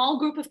a small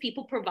group of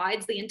people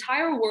provides the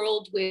entire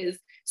world with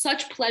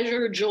such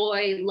pleasure,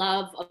 joy,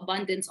 love,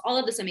 abundance, all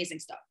of this amazing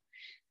stuff.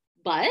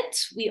 But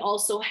we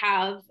also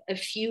have a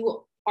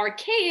few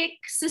archaic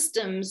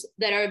systems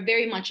that are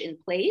very much in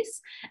place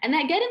and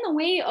that get in the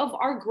way of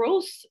our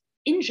growth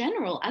in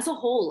general, as a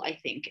whole, I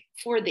think,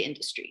 for the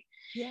industry.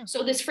 Yeah.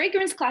 So this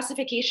fragrance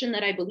classification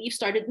that I believe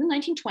started in the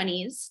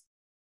 1920s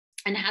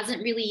and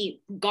hasn't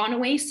really gone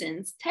away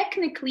since,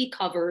 technically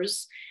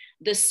covers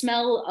the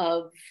smell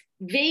of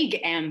vague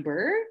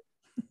amber,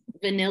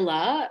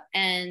 vanilla,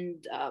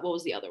 and what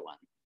was the other one?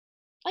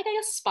 Like, I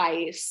guess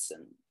spice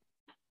and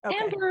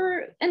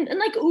amber and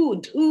like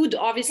oud. Oud,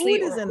 obviously.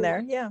 Oud is in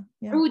there. Yeah.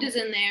 Oud is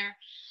in there.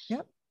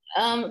 Yep.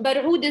 But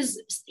oud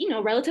is,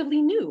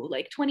 relatively new,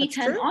 like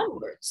 2010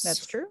 onwards.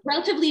 That's true.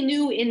 Relatively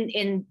new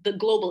in the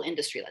global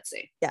industry, let's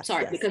say. Yes,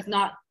 Sorry, because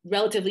not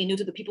relatively new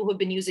to the people who have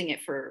been using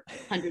it for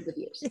hundreds of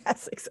years.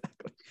 Yes,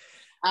 exactly.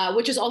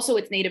 Which is also,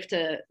 it's native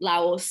to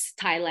Laos,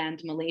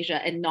 Thailand, Malaysia,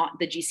 and not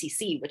the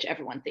GCC, which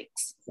everyone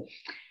thinks.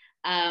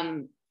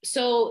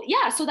 So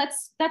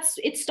that's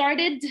it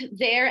started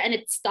there and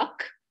it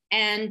stuck.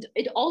 And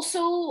it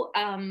also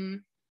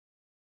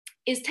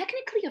is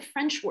technically a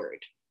French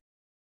word.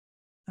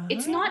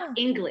 It's not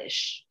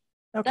English.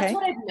 Okay. That's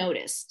what I've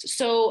noticed.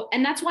 So,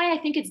 and that's why I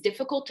think it's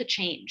difficult to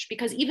change,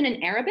 because even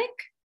in Arabic,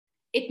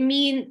 it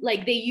means,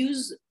 like, they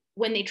use,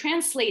 when they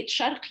translate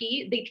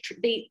sharqi,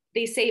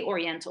 they say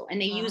Oriental,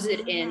 and they use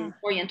it in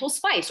Oriental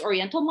spice,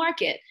 Oriental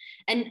market.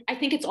 And I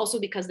think it's also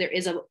because there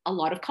is a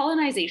lot of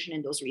colonization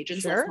in those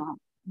regions. Sure. Let's not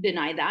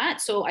deny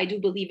that. So I do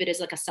believe it is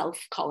like a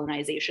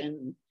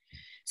self-colonization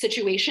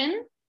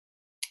situation.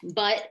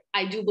 But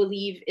I do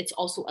believe it's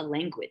also a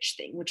language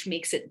thing, which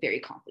makes it very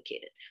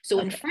complicated. So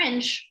in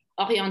French,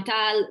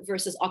 oriental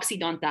versus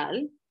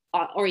occidental,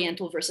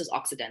 oriental versus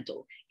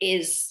occidental,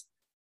 is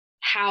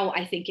how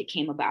I think it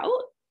came about.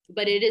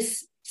 But it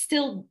is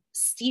still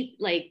steep,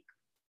 like,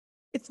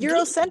 it's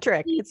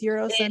Eurocentric. It's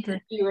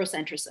Eurocentric.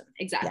 Eurocentrism,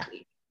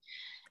 exactly.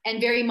 Yeah.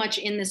 And very much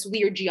in this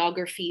weird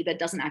geography that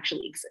doesn't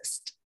actually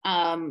exist.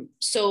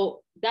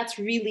 So that's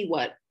really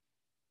what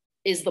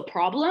is the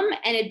problem.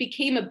 And it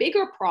became a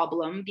bigger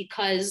problem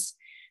because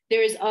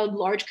there's a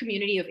large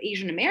community of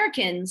Asian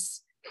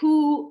Americans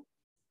who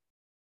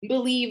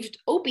believed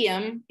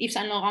opium, Yves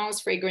Saint Laurent's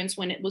fragrance,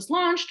 when it was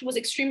launched, was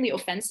extremely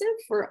offensive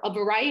for a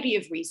variety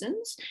of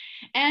reasons.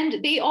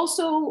 And they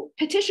also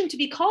petitioned to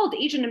be called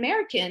Asian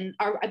American,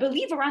 or I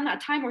believe around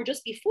that time or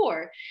just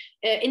before,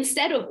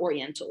 instead of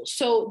Oriental.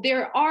 So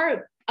there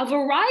are a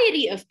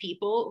variety of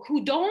people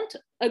who don't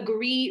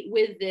agree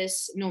with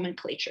this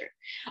nomenclature.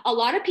 A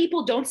lot of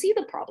people don't see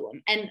the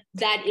problem. And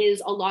that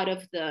is a lot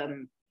of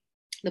the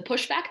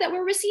pushback that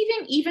we're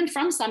receiving, even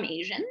from some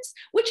Asians,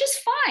 which is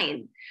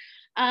fine.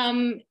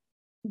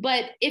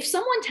 But if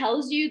someone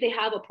tells you they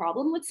have a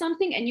problem with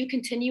something and you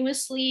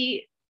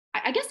continuously,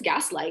 I guess,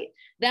 gaslight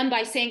them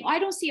by saying, oh, I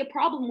don't see a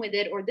problem with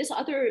it, or this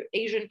other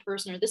Asian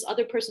person or this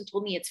other person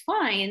told me it's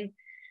fine,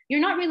 you're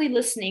not really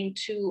listening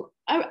to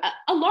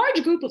a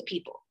large group of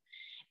people.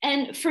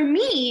 And for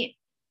me,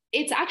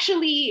 it's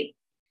actually,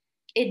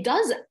 it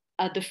does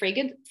the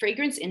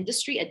fragrance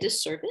industry a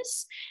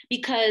disservice,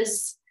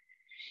 because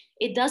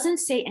it doesn't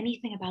say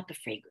anything about the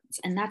fragrance.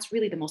 And that's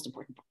really the most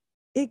important part.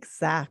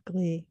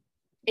 Exactly.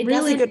 It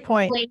really doesn't good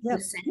point. explain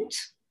the scent.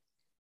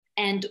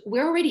 And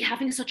we're already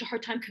having such a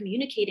hard time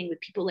communicating with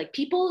people. Like,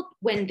 people,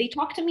 when they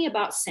talk to me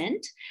about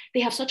scent,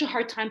 they have such a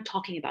hard time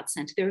talking about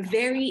scent. They're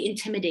very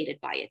intimidated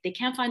by it. They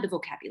can't find the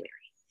vocabulary,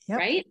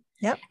 right?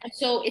 Yep. And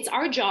so it's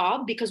our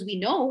job, because we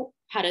know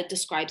how to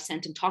describe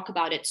scent and talk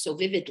about it so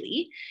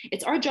vividly,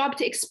 it's our job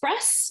to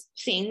express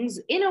things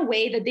in a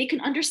way that they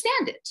can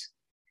understand it.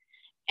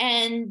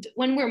 And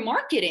when we're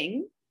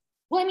marketing,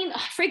 well, I mean,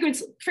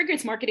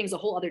 fragrance marketing is a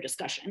whole other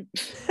discussion.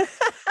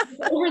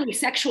 Overly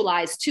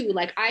sexualized too.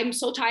 Like, I'm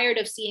so tired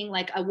of seeing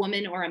like a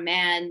woman or a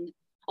man,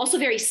 also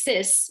very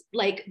cis,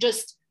 like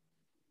just,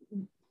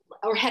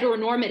 or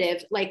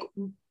heteronormative, like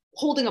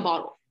holding a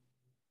bottle.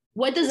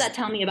 What does that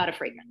tell me about a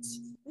fragrance?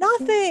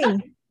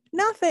 Nothing.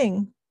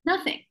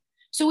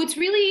 So it's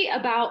really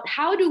about,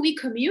 how do we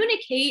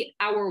communicate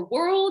our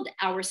world,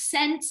 our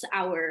sense,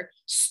 our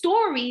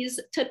stories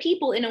to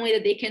people in a way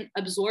that they can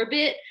absorb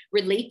it,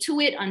 relate to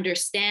it,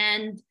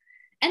 understand,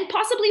 and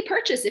possibly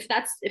purchase if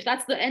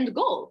that's the end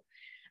goal.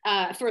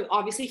 For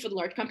the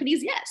large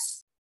companies,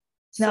 yes.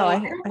 So I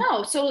don't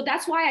know. So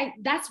that's why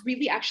that's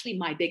really actually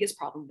my biggest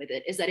problem with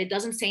it, is that it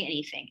doesn't say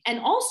anything. And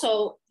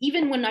also,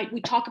 even when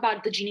we talk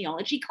about the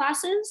genealogy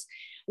classes,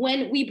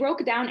 when we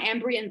broke down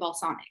Ambery and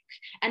Balsamic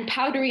and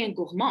Powdery and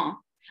Gourmand,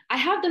 I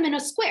have them in a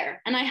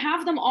square, and I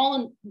have them all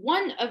in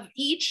one of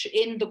each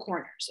in the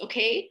corners,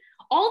 okay?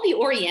 All the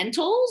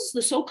Orientals,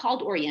 the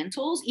so-called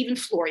Orientals, even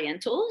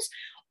Florientals,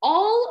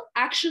 all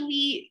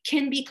actually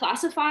can be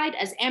classified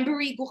as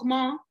Ambery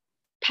Gourmand,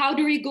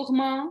 Powdery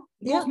Gourmand,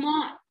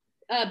 Gourmand,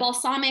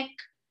 Balsamic,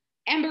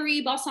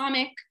 Ambery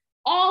Balsamic,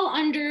 all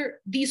under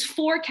these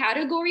 4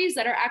 categories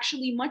that are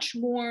actually much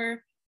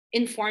more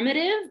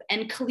informative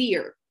and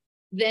clear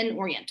than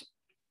Oriental.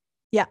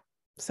 Yeah.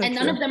 So and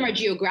none of them are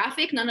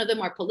geographic, none of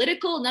them are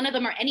political, none of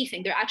them are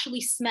anything. They're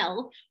actually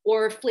smell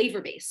or flavor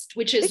based,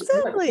 which is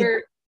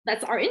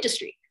that's our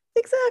industry.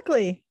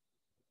 Exactly.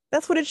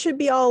 That's what it should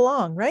be all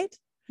along, right?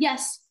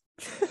 Yes.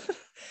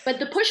 But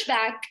the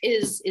pushback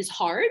is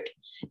hard,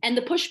 and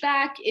the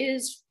pushback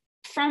is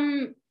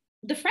from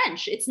the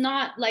French. It's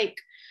not like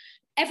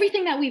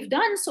everything that we've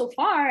done so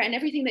far, and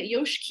everything that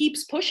Yosh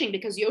keeps pushing,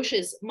 because Yosh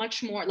is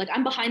much more like,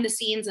 I'm behind the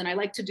scenes and I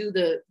like to do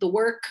the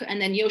work, and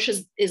then Yosh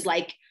is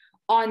like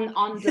on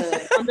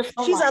the front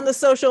she's line. On the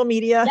social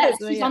media. Yes,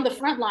 she's on the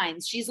front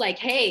lines. She's like,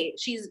 hey,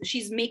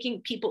 she's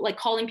making people, like,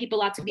 calling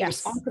people out to be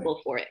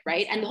responsible for it,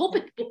 right? And the whole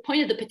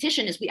point of the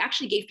petition is we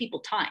actually gave people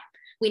time.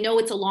 We know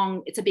it's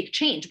a big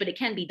change, but it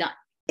can be done.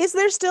 Is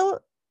there still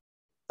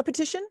a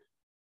petition?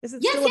 Is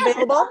it still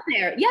available? It's up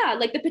there. Yeah,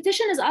 like the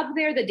petition is up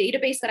there. The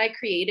database that I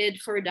created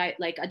for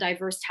like a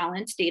diverse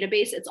talent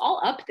database, it's all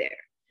up there.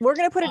 We're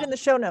going to put it in the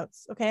show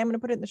notes. Okay, I'm going to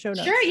put it in the show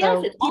notes. Sure, yes.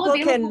 So it's all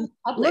people can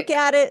look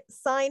at it,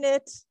 sign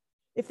it.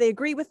 If they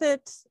agree with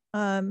it,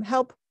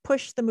 help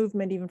push the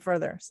movement even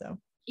further. So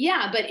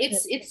yeah, but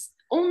it's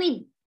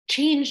only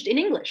changed in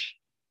English,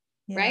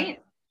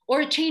 right?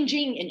 Or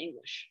changing in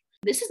English.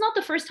 This is not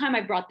the first time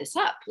I brought this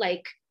up.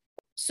 Like,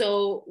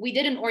 so we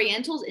did an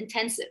Orientals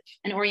intensive,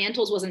 and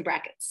Orientals was in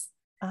brackets.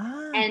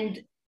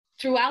 And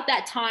throughout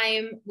that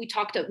time, we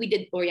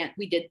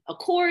did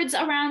accords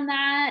around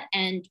that,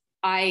 and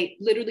I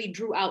literally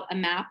drew out a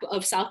map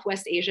of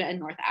Southwest Asia and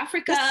North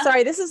Africa.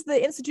 This is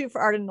the Institute for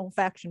Art and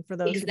Olfaction, for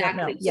those who don't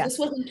know. So this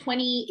was in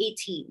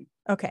 2018.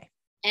 Okay.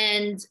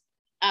 And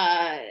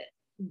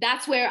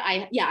that's where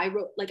I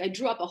wrote, like, I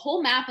drew up a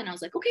whole map, and I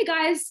was like, okay,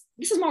 guys,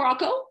 this is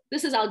Morocco.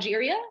 This is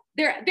Algeria.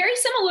 They're very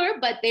similar,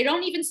 but they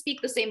don't even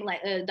speak the same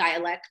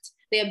dialect.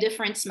 They have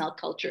different smell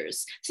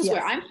cultures. This is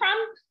where I'm from.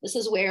 This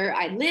is where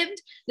I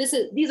lived.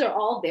 These are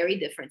all very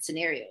different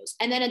scenarios.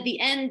 And then at the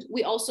end,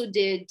 we also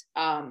did,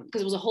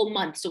 because it was a whole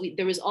month, so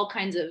there was all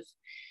kinds of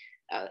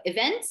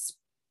events.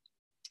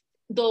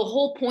 The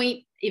whole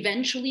point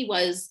eventually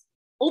was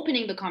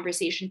opening the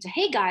conversation to,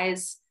 hey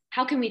guys,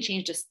 how can we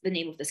change the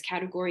name of this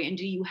category? And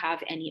do you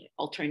have any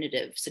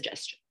alternative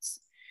suggestions?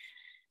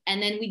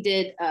 And then we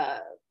did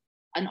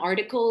an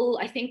article,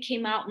 I think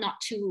came out not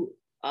too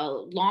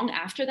long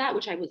after that,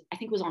 which I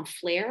think was on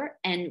Flare,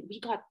 and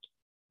we got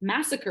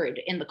massacred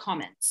in the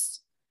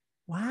comments.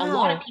 Wow. A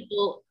lot of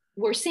people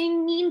were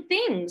saying mean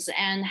things,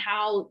 and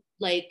how,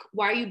 like,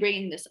 why are you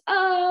bringing this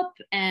up?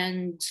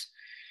 And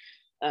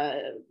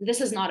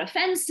this is not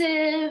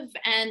offensive.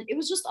 And it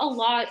was just a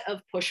lot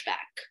of pushback.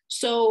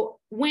 So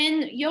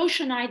when Yosh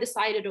and I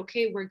decided,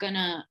 okay, we're going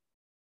to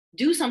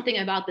do something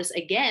about this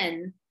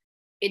again,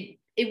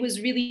 it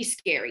was really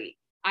scary.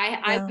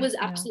 I was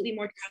absolutely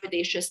more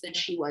trepidatious than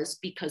she was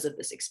because of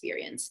this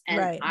experience.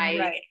 And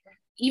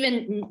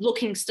even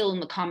looking still in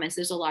the comments,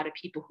 there's a lot of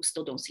people who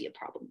still don't see a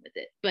problem with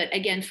it. But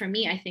again, for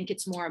me, I think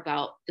it's more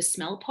about the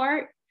smell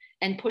part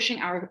and pushing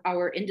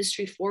our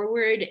industry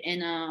forward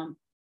in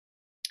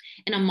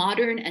a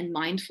modern and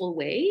mindful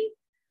way,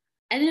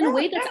 and in a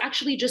way that's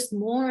actually just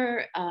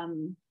more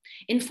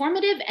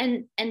informative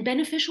and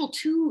beneficial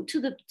to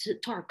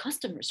our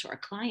customers, to our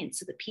clients,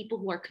 to the people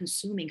who are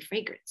consuming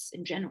fragrance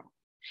in general,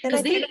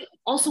 because they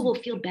also will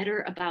feel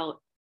better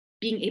about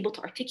being able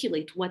to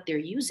articulate what they're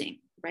using,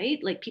 right?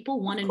 Like people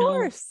want to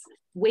know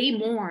way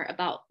more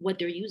about what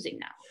they're using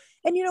now.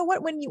 And you know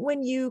what,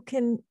 when you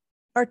can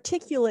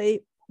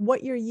articulate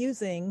what you're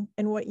using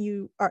and what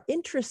you are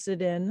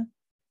interested in,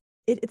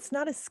 it's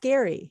not as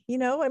scary, you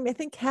know? I mean, I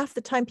think half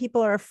the time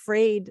people are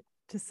afraid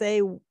to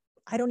say,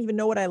 I don't even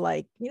know what I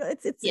like. You know,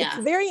 it's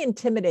very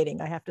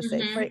intimidating, I have to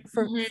say.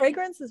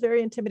 Fragrance is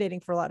very intimidating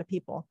for a lot of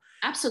people.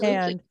 Absolutely.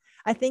 And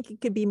I think it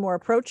could be more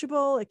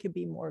approachable. It could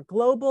be more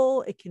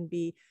global. It can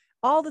be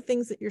all the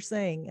things that you're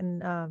saying.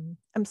 And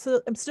I'm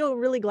still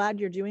really glad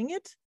you're doing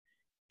it.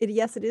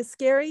 Yes, it is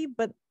scary,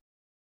 but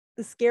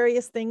the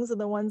scariest things are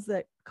the ones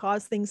that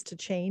cause things to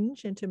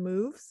change and to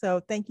move. So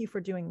thank you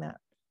for doing that.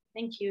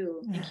 Thank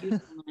you. Thank you so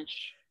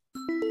much.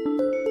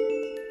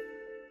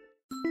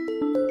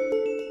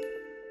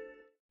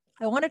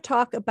 I want to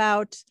talk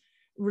about,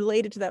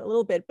 related to that a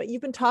little bit, but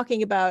you've been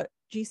talking about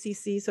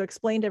GCC. So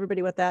explain to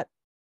everybody what that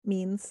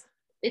means.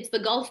 It's the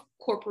Gulf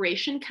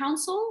Cooperation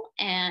Council,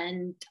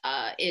 and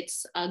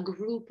it's a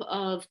group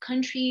of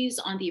countries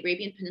on the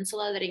Arabian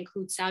Peninsula that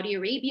includes Saudi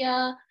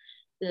Arabia,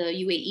 the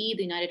UAE,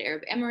 the United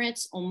Arab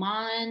Emirates,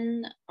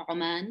 Oman,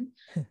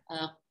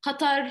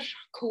 Qatar,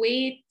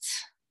 Kuwait,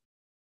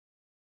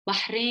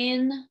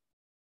 Bahrain.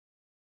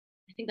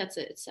 I think that's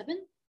it. It's 7.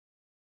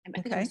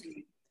 Okay.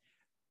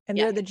 And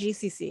they're the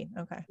GCC.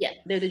 Okay. Yeah,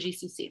 they're the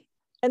GCC.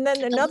 And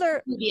then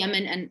another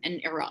Yemen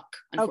and Iraq,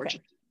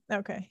 unfortunately.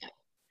 Okay.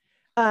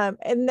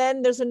 And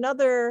then there's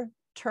another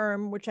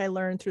term which I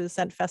learned through the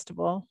Scent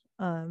Festival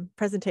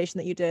presentation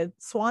that you did,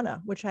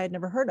 SWANA, which I had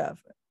never heard of.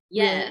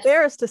 Yes. Really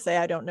embarrassed to say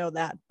I don't know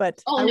that,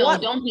 but don't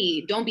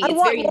be. I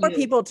want more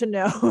people to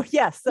know.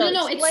 Yes. So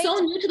no, it's so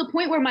new to the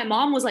point where my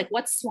mom was like,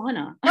 "What's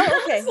SWANA?"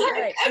 Oh, okay. All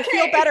right. I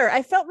feel better.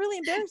 I felt really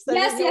embarrassed that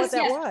I didn't know what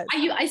that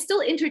was. I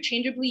still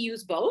interchangeably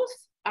use both.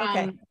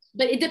 Okay.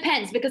 But it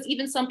depends, because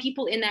even some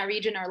people in that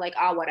region are like,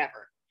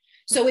 whatever.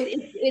 So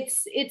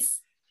it's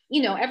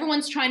you know,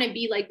 everyone's trying to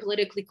be like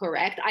politically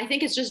correct. I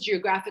think it's just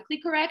geographically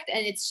correct,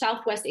 and it's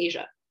Southwest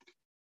Asia.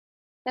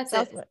 That's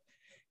it.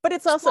 But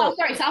it's also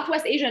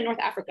Southwest Asia and North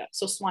Africa.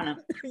 So SWANA.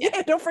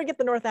 Yeah, don't forget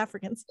the North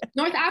Africans.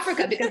 North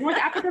Africa, because North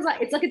Africa is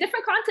it's like a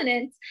different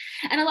continent,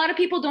 and a lot of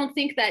people don't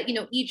think that, you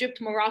know, Egypt,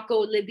 Morocco,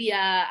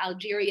 Libya,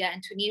 Algeria,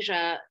 and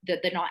Tunisia, that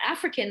they're not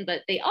African,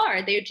 but they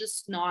are. They're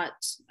just not.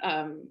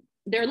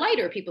 They're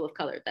lighter people of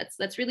color.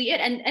 That's really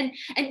it. And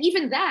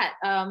even that,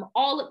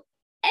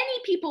 any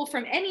people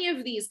from any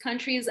of these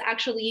countries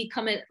actually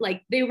come in,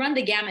 like they run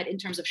the gamut in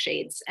terms of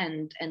shades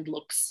and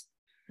looks.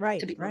 Right.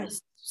 To be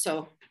honest.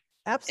 So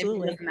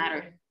absolutely. It doesn't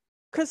matter.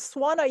 Because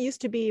SWANA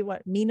used to be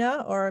what,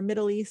 MENA or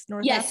Middle East,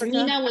 North Africa?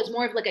 Yes, MENA was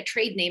more of like a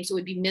trade name, so it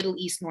would be Middle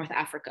East, North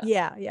Africa.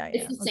 Yeah.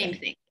 It's the same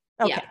thing.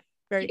 Okay. Yeah.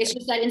 Very it's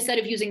just that instead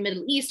of using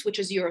Middle East, which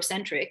is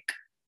Eurocentric,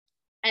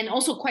 and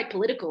also quite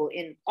political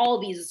in all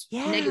these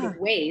negative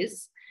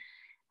ways,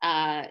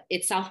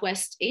 it's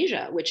Southwest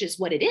Asia, which is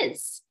what it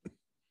is.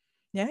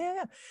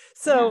 Yeah.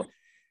 So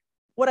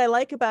what I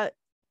like about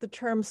the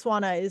term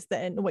SWANA is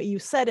that, and what you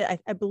said,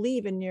 I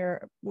believe in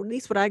your, or at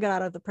least what I got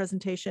out of the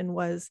presentation,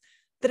 was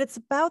that it's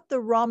about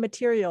the raw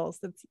materials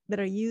that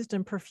are used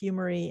in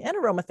perfumery and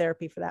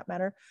aromatherapy, for that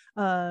matter,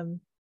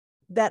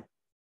 that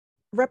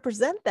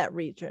represent that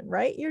region,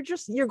 right?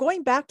 You're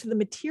going back to the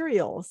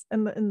materials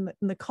and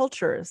the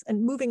cultures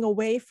and moving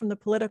away from the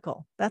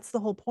political. That's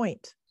the whole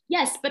point.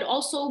 Yes, but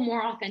also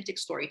more authentic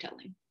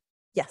storytelling.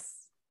 Yes.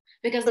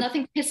 Because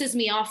nothing pisses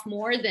me off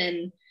more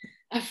than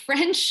a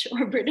French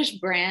or British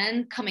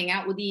brand coming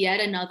out with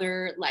yet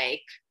another,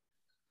 like,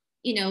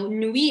 you know,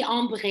 Nuit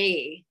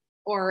Ambrée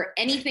or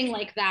anything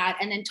like that,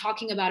 and then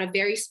talking about a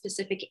very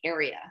specific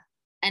area.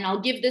 And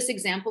I'll give this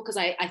example because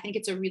I think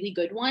it's a really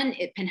good one.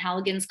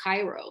 Penhaligon's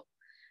Cairo.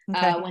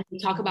 When we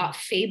talk about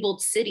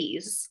fabled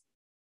cities,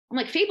 I'm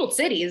like, fabled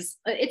cities?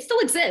 It still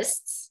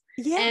exists.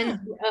 Yeah. And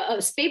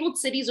fabled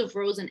cities of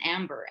rose and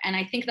amber. And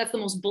I think that's the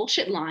most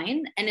bullshit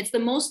line. And it's the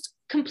most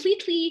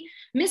completely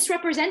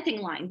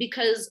misrepresenting line,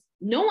 because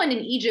no one in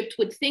Egypt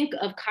would think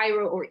of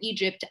Cairo or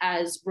Egypt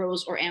as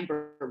rose or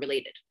amber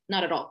related.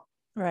 Not at all.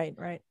 Right.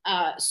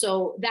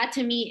 So that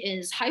to me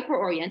is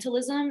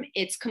hyper-Orientalism.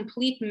 It's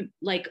complete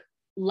like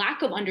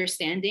lack of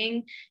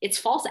understanding. It's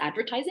false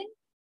advertising.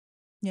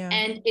 Yeah.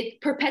 And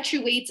it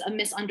perpetuates a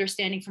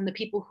misunderstanding from the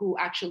people who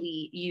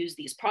actually use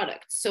these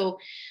products. So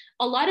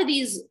a lot of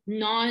these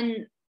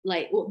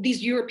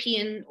these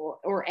European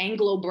or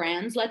Anglo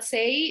brands, let's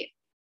say,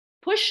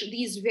 push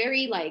these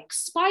very like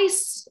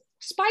spice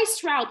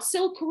route,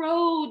 Silk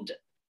Road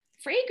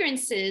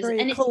fragrances, Very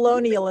and it's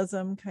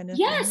colonialism kind of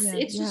thing. yes, Yeah.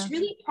 it's just Yeah.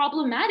 really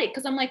problematic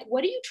because I'm like,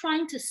 what are you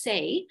trying to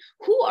say?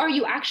 Who are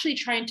you actually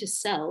trying to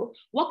sell?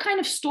 What kind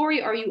of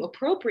story are you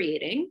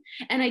appropriating?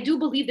 And I do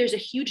believe there's a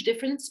huge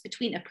difference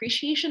between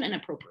appreciation and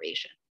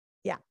appropriation.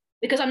 Yeah.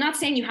 Because I'm not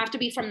saying you have to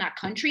be from that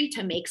country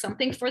to make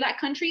something for that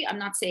country. I'm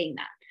not saying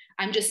that.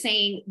 I'm just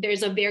saying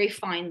there's a very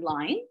fine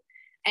line.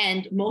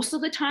 And most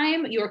of the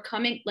time, you're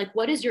coming, like,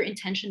 what is your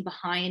intention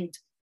behind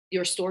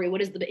your story?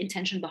 What is the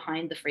intention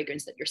behind the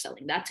fragrance that you're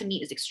selling? That to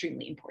me is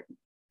extremely important.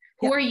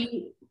 Yeah. Who are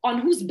you, on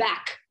whose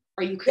back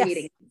are you Yes.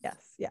 creating?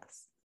 Yes.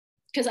 Yes.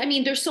 Because I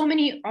mean, there's so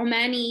many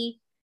Omani,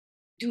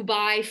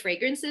 Dubai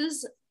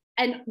fragrances,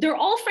 and they're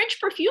all French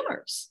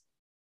perfumers.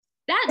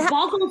 That Yeah.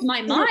 boggles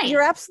my mind.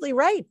 You're absolutely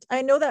right.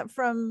 I know that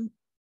from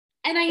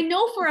And I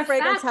know for the a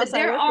fragrance fact that house I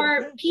there work with.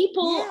 are Yeah.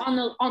 people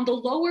Yeah. on the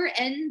lower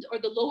end or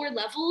the lower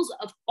levels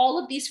of all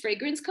of these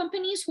fragrance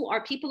companies who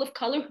are people of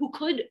color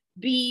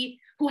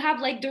who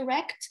have like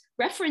direct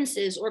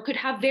references or could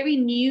have very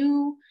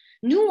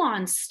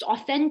nuanced,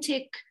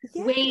 authentic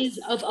ways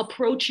Yes. of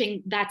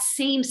approaching that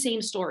same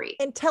story.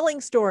 And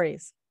telling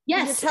stories. You're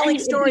Yes, telling and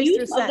the stories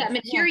through use of that scent.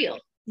 Yeah. material.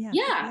 Yes.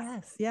 Yeah.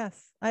 Yes.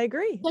 Yes. I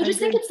agree. So I I just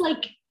think agree. it's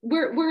like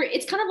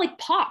it's kind of like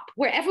pop,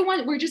 where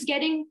we're just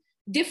getting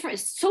different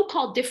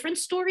so-called different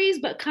stories,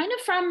 but kind of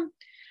from.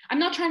 I'm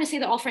not trying to say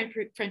that all French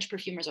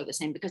perfumers are the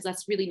same because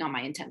that's really not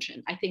my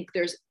intention. I think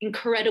there's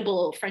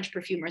incredible French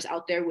perfumers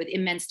out there with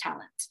immense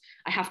talent.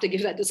 I have to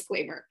give that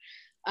disclaimer.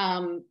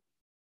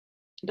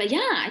 But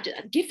yeah,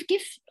 give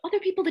other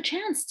people the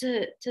chance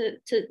to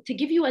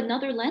give you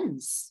another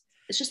lens.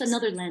 It's just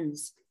another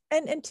lens.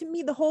 And to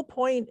me, the whole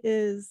point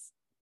is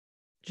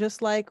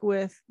just like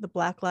with the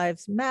Black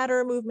Lives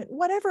Matter movement,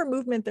 whatever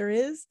movement there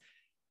is,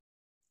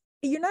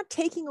 you're not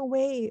taking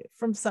away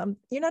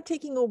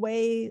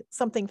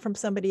something from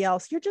somebody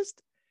else. You're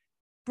just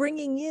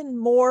bringing in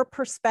more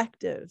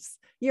perspectives.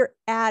 You're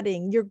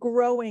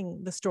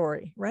growing the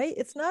story, right?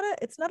 It's not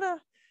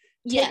a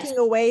Yes. taking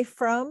away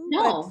from,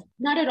 No,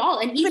 not at all.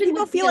 And even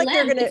people with feel like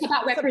they're BLM, gonna. it's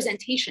about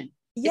representation.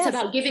 Yes. It's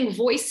about giving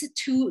voice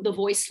to the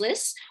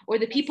voiceless, or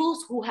the people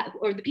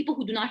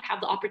who do not have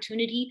the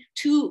opportunity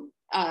to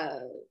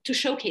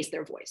showcase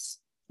their voice.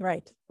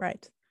 Right.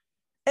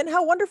 And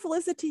how wonderful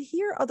is it to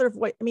hear other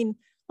voice? I mean,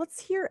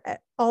 let's hear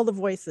all the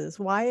voices.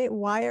 Why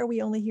are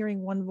we only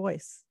hearing one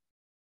voice?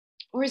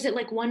 Or is it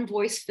like one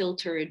voice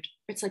filtered?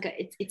 It's like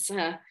it's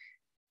a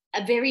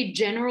very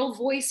general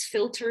voice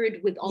filtered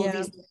with all of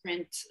these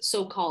different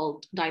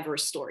so-called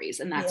diverse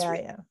stories, and that's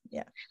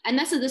yeah. And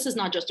this is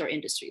not just our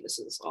industry. This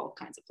is all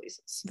kinds of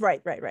places.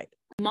 Right.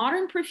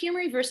 Modern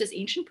perfumery versus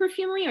ancient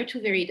perfumery are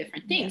two very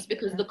different things,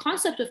 because the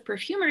concept of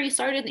perfumery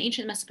started in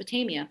ancient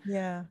Mesopotamia.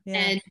 Yeah.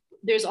 And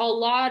there's a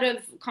lot of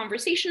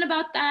conversation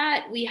about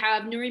that. We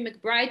have Nuri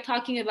McBride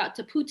talking about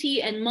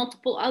Taputi and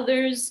multiple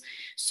others.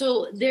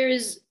 So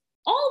there's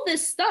all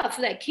this stuff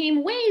that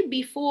came way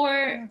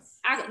before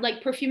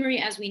like perfumery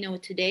as we know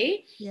it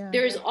today.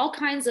 There's all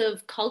kinds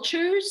of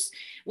cultures,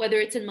 whether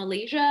it's in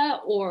Malaysia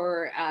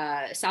or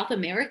South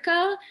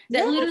America,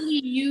 that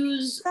literally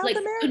use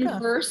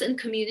converse and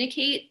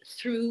communicate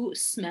through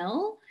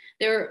smell.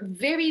 There are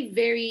very,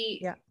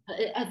 very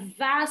a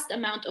vast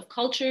amount of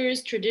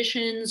cultures,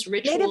 traditions,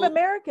 rituals. Native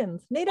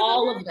Americans.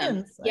 All of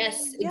them.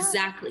 Yes,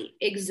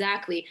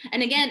 exactly.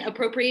 And again,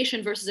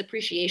 appropriation versus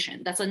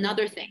appreciation. That's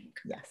another thing.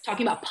 Yes.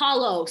 Talking about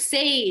palo,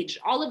 sage,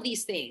 all of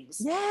these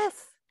things.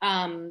 Yes.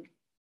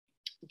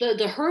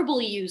 The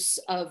herbal use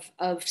of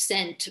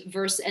scent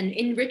versus and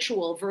in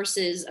ritual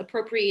versus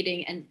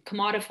appropriating and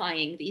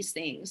commodifying these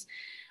things.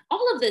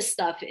 All of this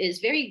stuff is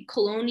very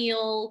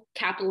colonial,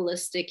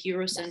 capitalistic,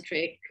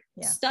 Eurocentric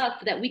stuff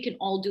that we can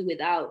all do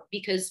without,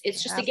 because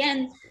it's just,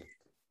 again,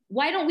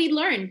 why don't we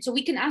learn? So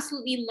we can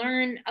absolutely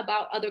learn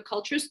about other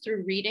cultures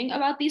through reading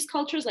about these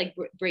cultures, like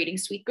Braiding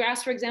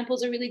Sweetgrass, for example,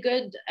 is a really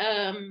good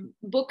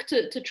book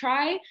to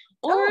try,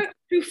 or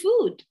through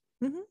food.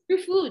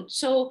 Through food.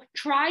 So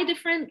try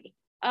different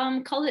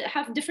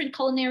have different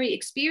culinary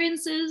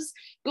experiences.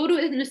 Go to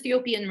an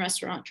Ethiopian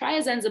restaurant, try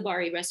a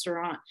Zanzibari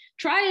restaurant,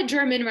 try a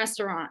German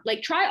restaurant,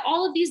 like try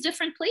all of these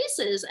different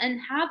places and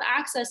have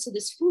access to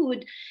this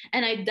food.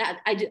 And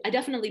I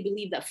definitely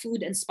believe that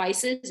food and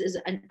spices is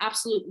an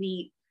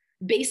absolutely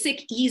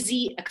basic,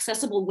 easy,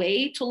 accessible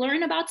way to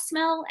learn about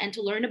smell and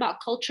to learn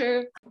about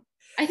culture.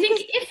 I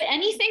think if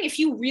anything, if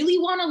you really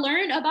want to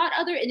learn about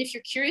and if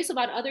you're curious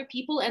about other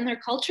people and their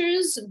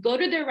cultures, go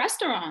to their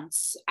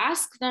restaurants,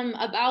 ask them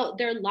about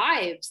their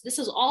lives. This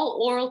is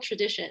all oral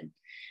tradition.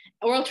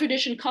 Oral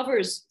tradition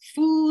covers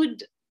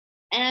food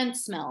and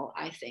smell,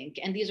 I think.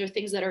 And these are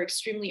things that are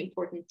extremely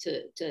important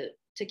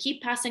to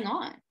keep passing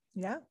on.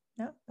 Yeah,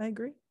 I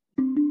agree.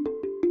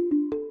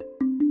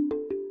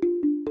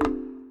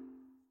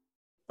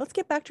 Let's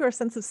get back to our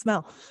sense of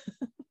smell.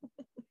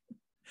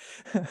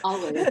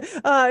 Always.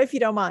 If you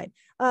don't mind.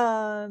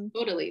 Um,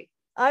 Totally.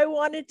 I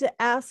wanted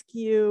to ask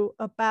you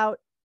about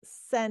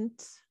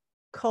scent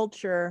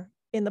culture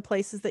in the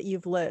places that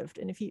you've lived.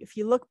 And if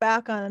you look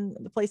back on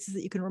the places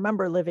that you can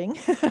remember living,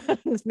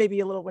 this maybe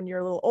a little when you're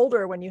a little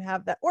older, when you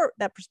have that or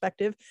that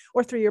perspective,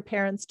 or through your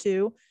parents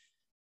too,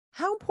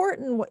 how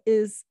important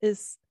is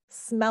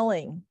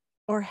smelling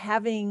or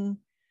having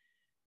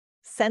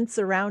sense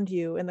around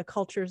you in the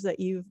cultures that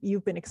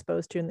you've been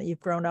exposed to and that you've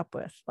grown up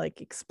with?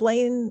 Like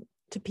explain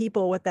to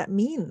people what that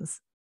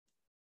means.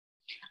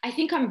 I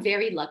think I'm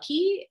very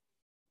lucky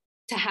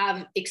to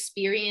have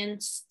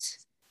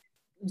experienced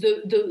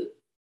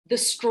the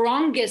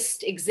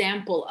strongest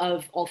example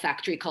of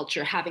olfactory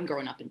culture having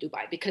grown up in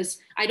Dubai, because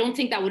I don't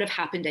think that would have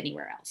happened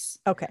anywhere else.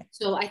 Okay.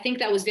 So I think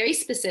that was very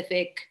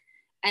specific,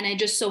 and I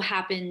just so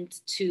happened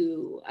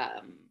to.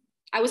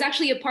 I was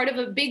actually a part of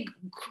a big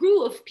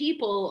crew of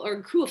people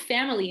or crew of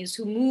families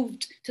who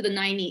moved to the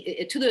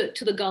 90 to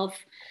the Gulf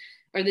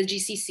or the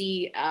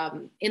GCC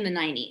in the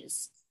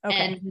 90s. Okay.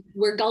 And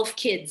we're Gulf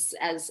kids,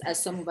 as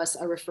some of us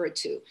are referred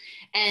to.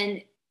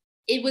 And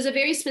it was a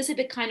very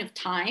specific kind of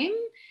time.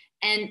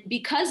 And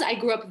because I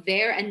grew up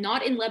there and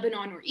not in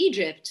Lebanon or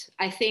Egypt,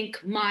 I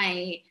think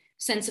my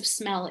sense of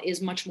smell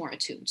is much more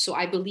attuned. So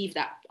I believe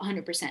that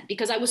 100%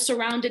 because I was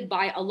surrounded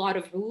by a lot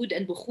of oud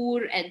and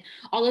bukhur and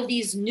all of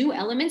these new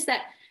elements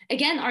that,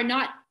 again, are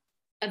not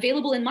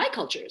available in my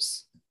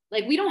cultures.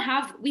 Like we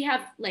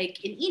have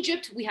like in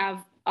Egypt, we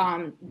have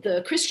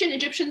the Christian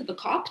Egyptians, the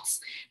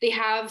Copts, they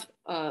have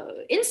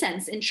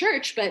incense in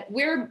church, but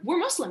we're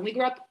Muslim. We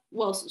grew up,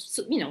 well,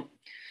 so,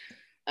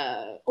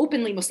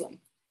 openly Muslim,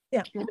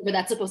 Yeah. whatever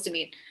that's supposed to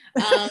mean.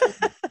 Um,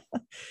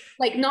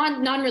 like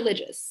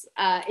non-religious.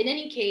 In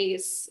any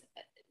case,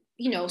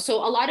 so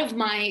a lot of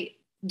my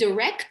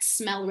direct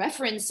smell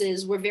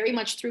references were very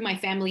much through my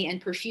family and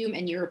perfume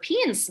and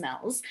European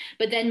smells.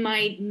 But then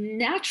my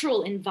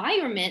natural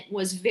environment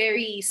was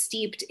very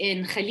steeped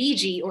in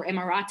Khaliji or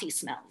Emirati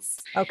smells.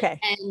 Okay.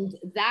 And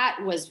that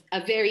was a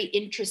very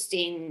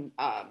interesting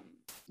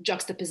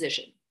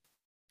juxtaposition.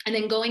 And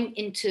then going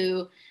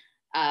to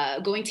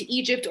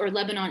Egypt or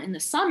Lebanon in the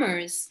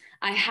summers,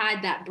 I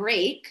had that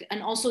break.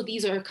 And also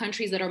these are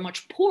countries that are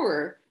much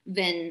poorer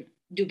than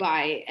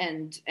Dubai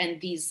and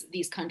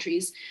these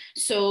countries.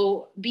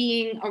 So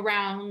being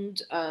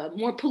around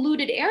more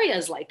polluted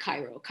areas like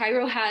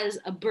Cairo has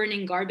a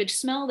burning garbage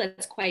smell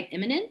that's quite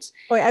imminent.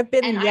 Oh, I've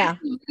been, And I yeah.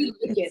 really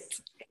like it.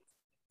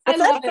 I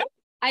What's that? love it.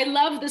 I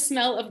love the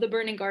smell of the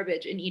burning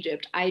garbage in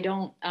Egypt. I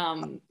don't,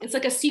 it's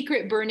like a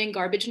secret burning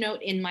garbage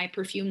note in my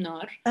perfume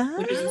Nar,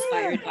 which is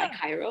inspired by Ah,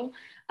 Cairo.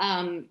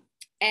 Um,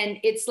 and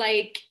it's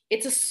like,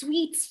 it's a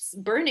sweet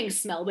burning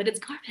smell, but it's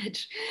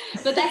garbage.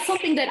 But that's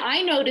something that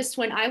I noticed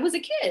when I was a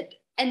kid.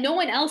 And no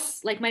one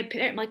else, like my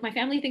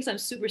family thinks I'm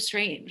super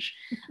strange.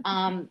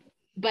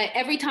 But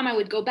every time I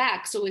would go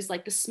back, so it was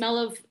like the smell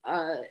of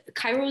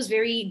Cairo is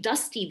very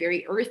dusty,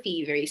 very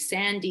earthy, very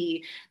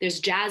sandy. There's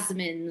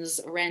jasmines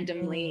mm.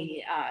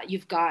 randomly.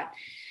 You've got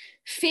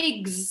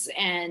figs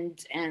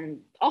and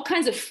all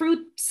kinds of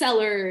fruit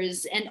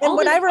sellers and And all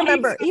what this. I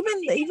remember,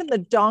 even the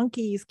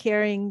donkeys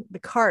carrying the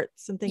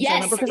carts and things, I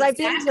remember Yes, because I've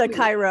been to exactly.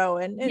 Cairo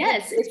and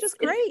Yes, it's just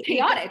it's great.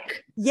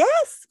 chaotic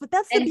Yes, but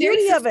that's the and very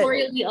beauty of it.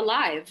 sensorially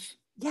alive.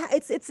 Yeah,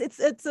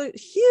 it's a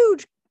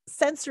huge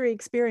sensory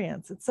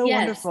experience. It's so Yes,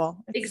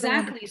 wonderful. It's so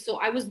exactly. wonderful. So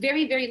I was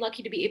very, very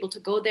lucky to be able to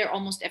go there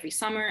almost every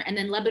summer. And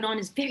then Lebanon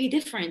is very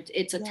different.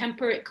 It's a Yeah.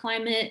 temperate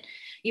climate.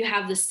 You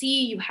have the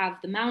sea, you have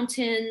the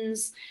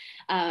mountains.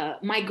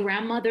 My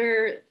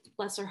grandmother,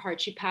 bless her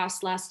heart, she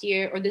passed last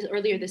year or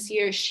earlier this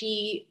year.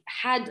 She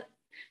kind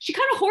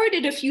of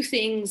hoarded a few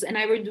things, and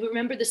I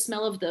remember the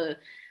smell of the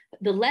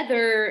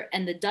leather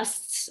and the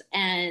dusts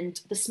and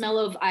the smell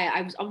of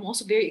I'm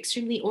also very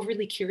extremely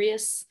overly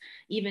curious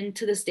even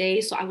to this day,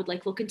 so I would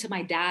like look into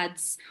my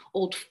dad's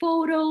old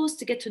photos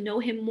to get to know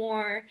him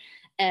more,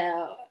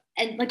 uh,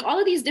 and like all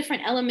of these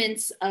different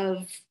elements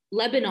of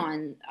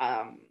Lebanon.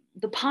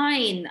 The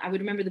pine, I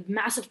would remember the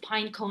massive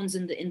pine cones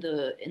in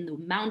the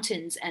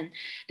mountains, and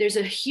there's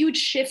a huge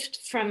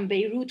shift from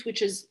Beirut,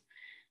 which is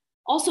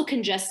also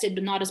congested,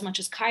 but not as much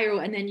as Cairo.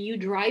 And then you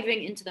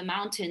driving into the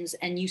mountains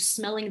and you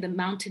smelling the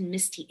mountain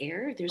misty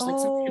air. There's like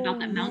something about Oh,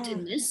 that yeah.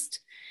 mountain mist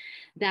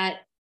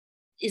that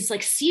is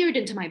like seared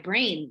into my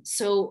brain.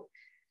 So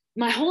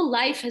my whole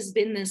life has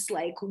been this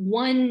like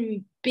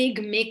one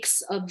big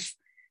mix of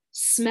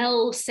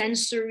smell,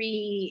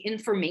 sensory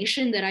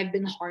information that I've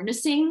been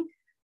harnessing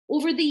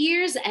over the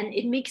years. And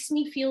it makes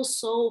me feel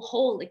so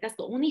whole. Like that's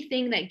the only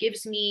thing that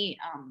gives me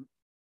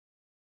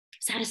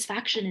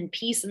satisfaction and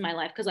peace in my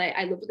life, because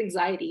I live with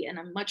anxiety and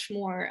I'm much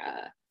more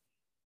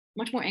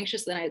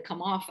anxious than I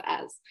come off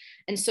as.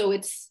 And so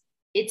it's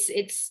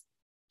it's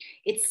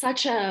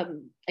such a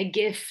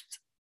gift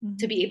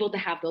to Mhm. be able to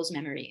have those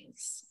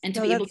memories and to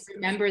No, be able to that's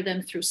remember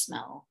them through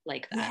smell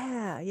like that,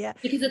 yeah, yeah.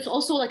 because it's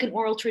also like an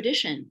oral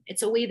tradition.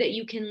 It's a way that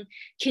you can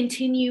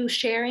continue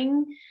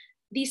sharing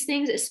these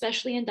things,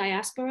 especially in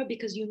diaspora,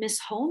 because you miss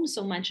home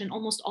so much and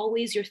almost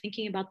always you're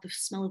thinking about the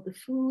smell of the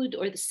food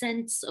or the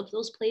scents of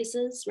those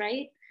places,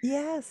 right?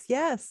 Yes,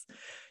 yes.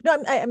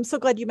 No, I'm so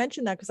glad you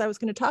mentioned that because I was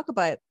going to talk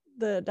about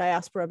the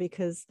diaspora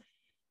because,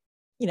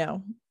 you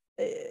know,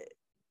 eh,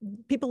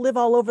 people live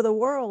all over the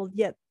world,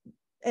 yet,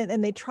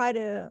 and they try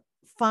to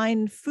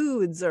find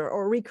foods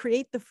or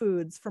recreate the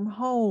foods from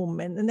home.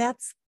 And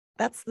that's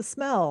the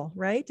smell,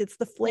 right? It's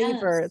the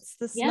flavor, Yes.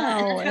 it's the Yeah. And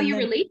smell. that's how And you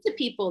then, relate to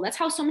people. That's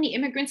how so many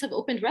immigrants have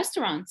opened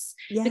restaurants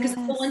because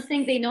it's the one yes,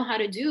 thing they know how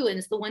to do. And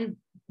it's the one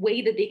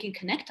way that they can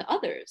connect to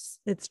others.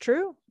 it's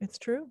true. It's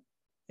true.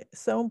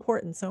 So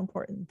important, so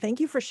important. Thank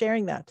you for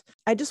sharing that.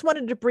 I just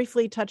wanted to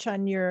briefly touch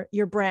on your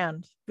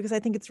brand because I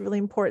think it's really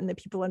important that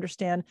people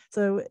understand.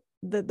 So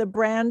the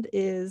brand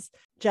is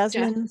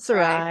Jasmine Jasmine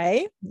Sarai.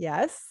 Sarai.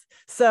 Yes.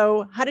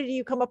 So how did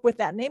you come up with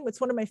that name?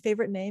 It's one of my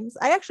favorite names.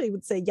 I actually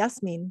would say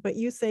Yasmin, but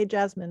you say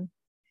Jasmine.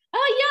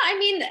 Oh yeah, I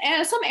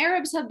mean, some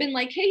Arabs have been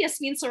like, "Hey,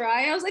 Yasmin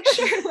Sarai." I was like,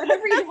 "Sure,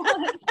 whatever you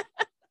want."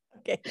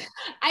 Okay.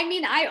 I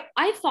mean,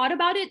 I thought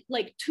about it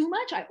like too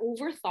much. I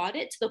overthought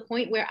it to the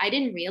point where I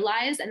didn't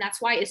realize, and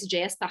that's why it's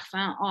JS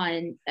Parfum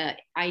on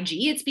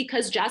IG. It's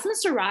because Jasmine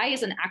Sarai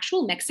is an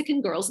actual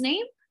Mexican girl's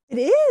name It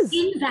is.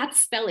 in that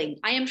spelling.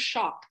 I am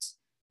shocked,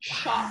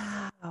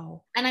 shocked,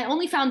 Wow. and I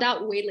only found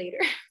out way later.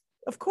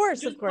 Of course,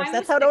 of Just course. my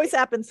That's how it always mistake.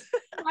 happens.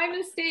 My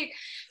mistake.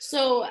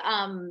 So,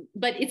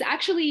 but it's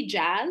actually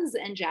jazz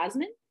and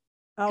Jasmine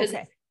because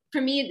Okay.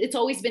 for me it's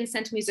always been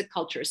scent music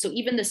culture. So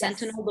even the Yes.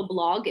 Sentinel, the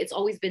blog, it's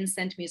always been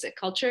scent music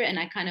culture, and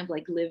I kind of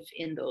like live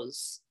in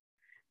those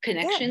Yeah.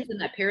 connections in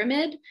that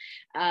pyramid.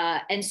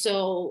 And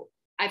so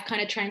I've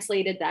kind of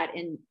translated that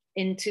in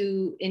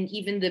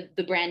even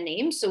the brand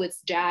name. So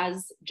it's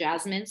jazz,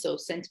 jasmine, so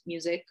scent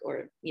music,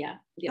 or yeah,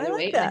 the I other like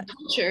way. And then that.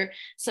 culture,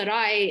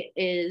 Sarai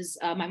is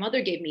my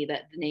mother gave me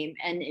that the name,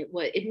 and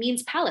it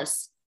means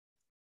palace.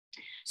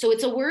 So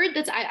it's a word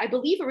that's I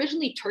believe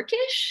originally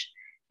Turkish,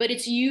 but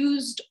it's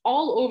used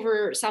all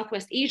over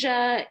Southwest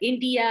Asia,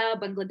 India,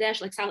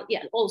 Bangladesh, like South,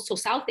 yeah, also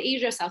South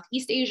Asia,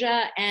 Southeast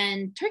Asia,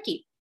 and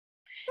Turkey.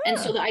 And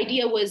Huh. so the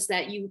idea was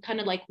that you kind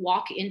of like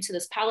walk into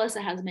this palace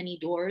that has many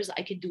doors.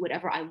 I could do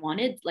whatever I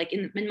wanted. Like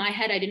in my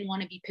head, I didn't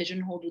want to be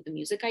pigeonholed with the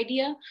music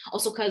idea.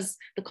 Also, because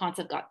the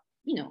concept got,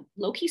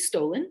 low key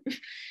stolen.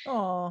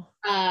 Oh,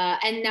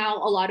 And now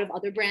a lot of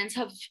other brands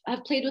have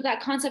played with that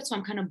concept. So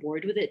I'm kind of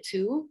bored with it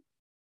too.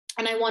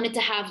 And I wanted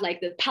to have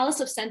like the palace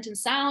of scent and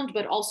sound,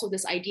 but also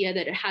this idea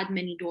that it had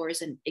many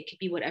doors and it could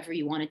be whatever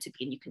you want it to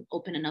be. And you can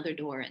open another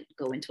door and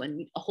go into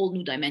a whole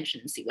new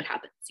dimension and see what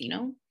happens, you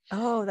know?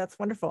 oh, that's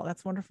wonderful.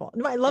 That's wonderful.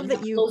 No, I So love I'm that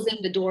not you. closing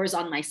the doors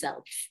on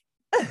myself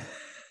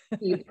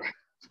either,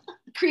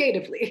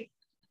 creatively.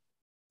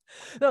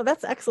 No,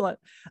 that's excellent.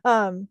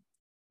 And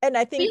I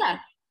But think yeah,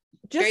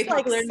 very just like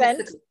popular in scent,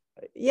 Mexico.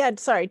 yeah,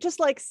 sorry, just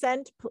like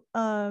scent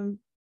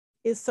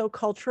is so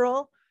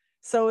cultural,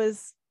 so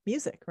is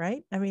music,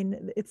 right? I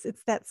mean, it's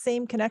that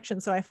same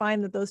connection. So I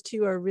find that those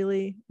two are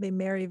really they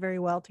marry very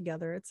well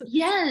together. It's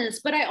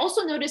Yes, but I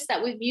also noticed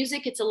that with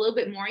music, it's a little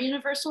bit more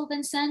universal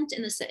than scent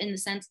in the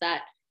sense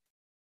that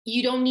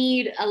you don't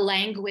need a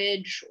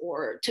language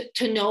or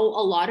to know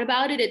a lot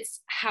about it.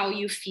 It's how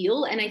you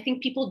feel. And I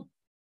think people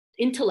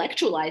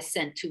intellectualize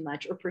scent too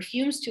much or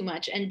perfumes too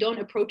much and don't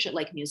approach it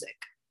like music.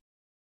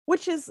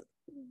 which is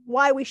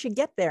why we should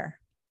get there,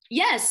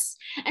 Yes.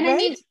 And I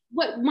mean, right?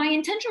 what my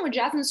intention with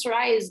Jasmine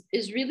Sarai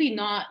is really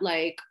not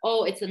like,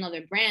 oh, it's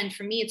another brand.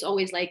 For me, it's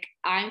always like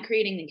I'm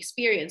creating an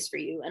experience for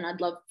you. And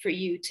I'd love for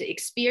you to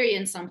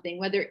experience something,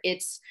 whether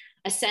it's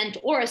a scent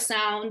or a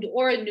sound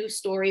or a new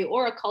story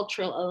or a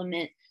cultural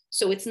element.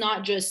 So it's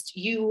not just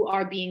you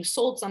are being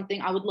sold something.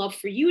 I would love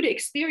for you to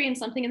experience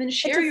something and then And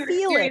share to your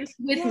feel experience it.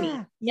 with me.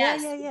 Yeah, yeah,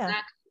 Yes, yeah, yeah.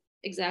 exactly.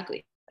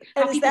 Exactly.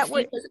 How And is people that feel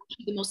what is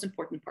actually the most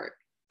important part.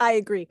 I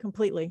agree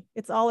completely.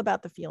 It's all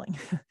about the feeling.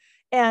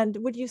 And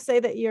would you say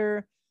that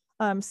your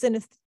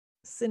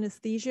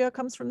synesthesia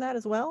comes from that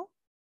as well?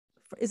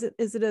 Is it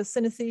a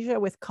synesthesia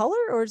with color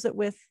or is it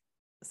with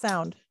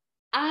sound?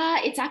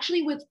 It's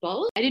actually with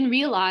both. I didn't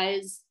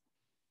realize.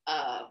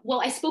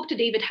 Well, I spoke to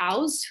David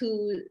Howes,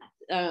 who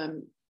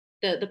um,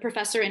 the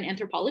professor and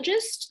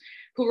anthropologist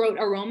who wrote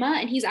Aroma,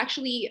 and he's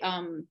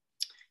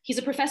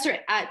a professor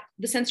at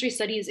the sensory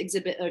studies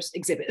exhibit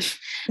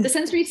the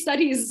sensory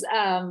studies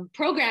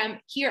program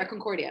here at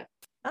Concordia.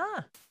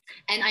 Ah,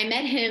 And I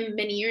met him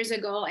many years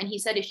ago, and he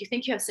said, if you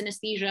think you have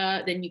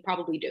synesthesia, then you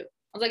probably do.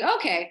 I was like,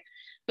 okay.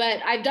 But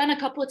I've done a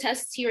couple of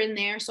tests here and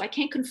there, so I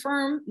can't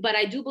confirm, but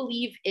I do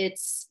believe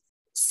it's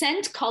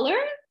scent, color,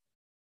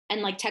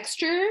 and like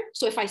texture.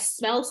 So if I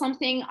smell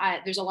something,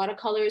 there's a lot of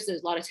colors,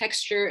 there's a lot of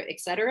texture,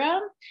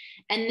 etc.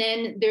 And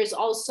then there's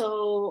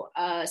also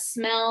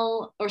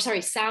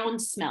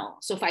sound smell.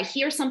 So if I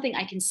hear something,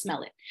 I can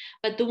smell it.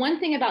 But the one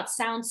thing about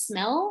sound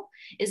smell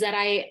is that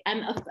I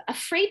am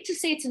afraid to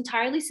say it's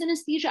entirely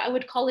synesthesia. I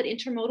would call it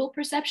intermodal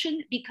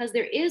perception because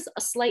there is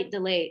a slight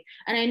delay.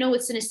 And I know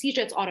with synesthesia,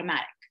 it's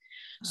automatic.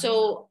 ah.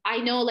 So I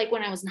know like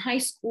when I was in high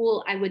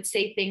school, I would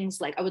say things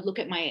like I would look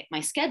at my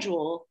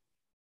schedule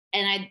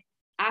and I'd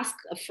ask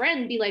a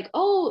friend, be like,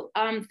 oh,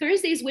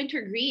 Thursday's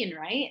winter green,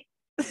 right?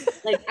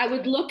 Like I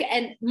would look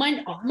and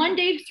Wow.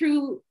 Monday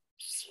through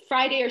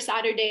Friday or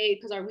Saturday,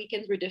 because our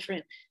weekends were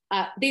different,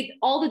 they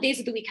all the days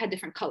of the week had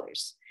different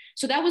colors.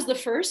 So that was the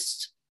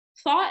first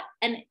thought.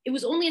 And it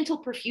was only until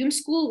perfume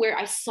school where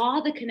I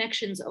saw the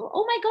connections of,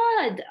 oh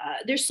my God,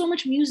 there's so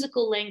much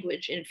musical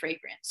language in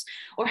fragrance,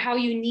 or how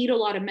you need a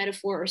lot of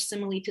metaphor or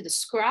simile to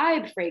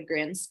describe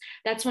fragrance.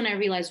 That's when I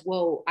realized,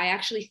 whoa, I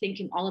actually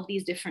think in all of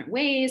these different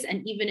ways.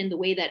 And even in the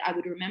way that I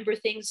would remember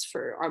things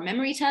for our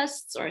memory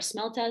tests or our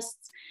smell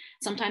tests,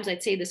 sometimes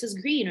I'd say this is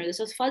green, or this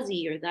is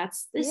fuzzy, or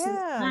that's this and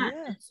Yeah, that.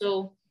 yeah. And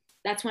so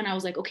that's when I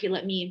was like, okay,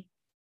 let me.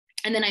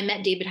 And then I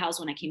met David House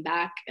when I came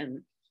back,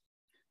 and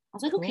I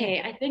was like, Cool.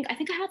 okay, I think I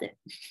have it.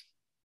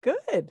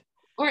 Good.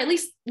 Or at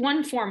least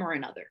one form or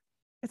another.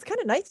 It's kind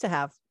of nice to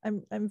have.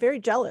 I'm very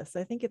jealous.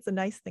 I think it's a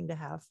nice thing to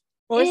have.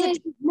 Or is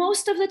it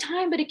Most of the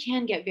time, but it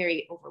can get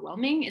very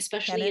overwhelming,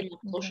 especially in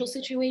social Okay.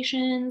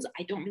 situations.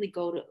 I don't really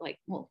go to like,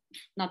 well,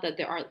 not that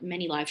there are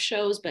many live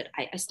shows, but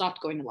I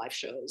stopped going to live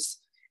shows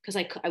because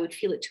I would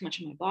feel it too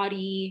much in my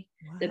body.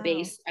 The Wow.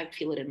 bass, I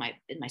feel it in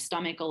my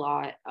stomach a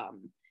lot.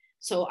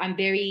 So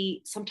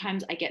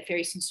sometimes I get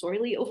very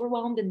sensorially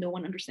overwhelmed and no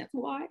one understands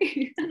why.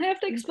 And I have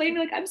to explain,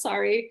 like, I'm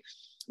sorry,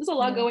 there's a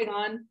lot Yeah. going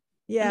on. And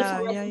the Yeah, yeah,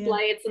 fluorescent yeah.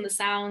 lights and the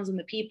sounds and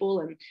the people,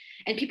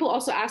 and people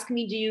also ask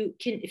me,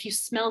 if you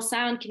smell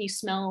sound, can you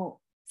smell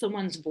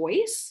someone's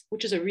voice,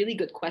 which is a really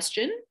good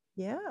question.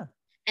 Yeah.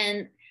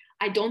 And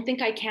I don't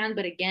think I can,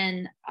 but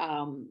again,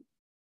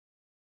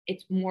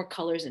 it's more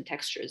colors and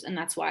textures, and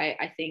that's why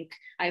I think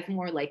I have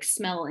more like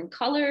smell and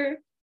color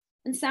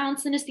and sound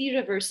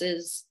synesthesia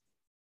versus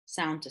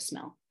sound to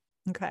smell.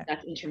 Okay.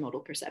 That's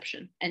intermodal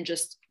perception and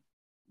just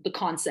the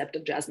concept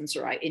of Jasmine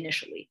Sarai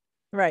initially,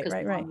 Right, because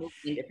right, now right. I'm moving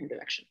in different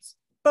directions.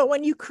 But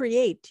when you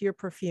create your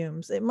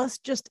perfumes, it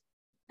must just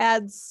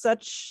add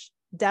such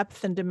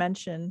depth and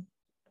dimension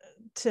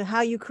to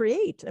how you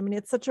create. I mean,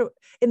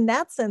 in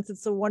that sense,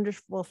 it's a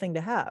wonderful thing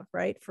to have,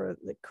 right? For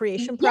the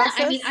creation Yeah,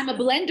 I mean, process. I'm a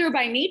blender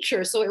by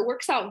nature, so it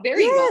works out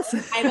very well.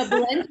 Yes. I'm a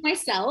blend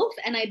myself,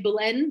 and I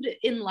blend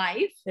in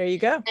life. There you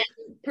go.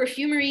 And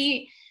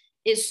perfumery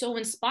is so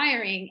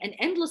inspiring and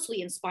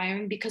endlessly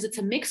inspiring because it's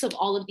a mix of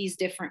all of these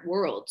different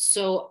worlds.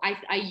 So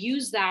I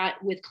use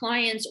that with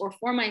clients or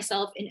for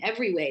myself in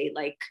every way.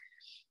 Like,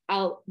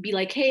 I'll be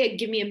like, hey,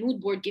 give me a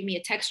mood board, give me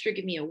a texture,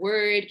 give me a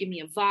word, give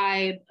me a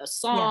vibe, a Yeah.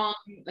 song,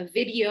 a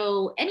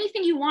video,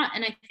 anything you want.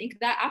 And I think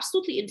that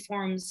absolutely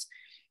informs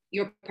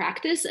your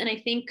practice. And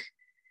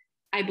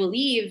I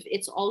believe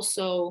it's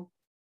also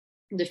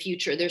the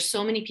future. There's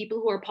so many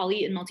people who are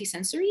poly and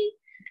multisensory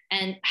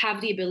and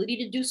have the ability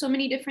to do so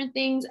many different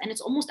things. And it's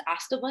almost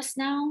asked of us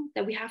now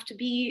that we have to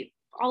be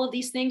all of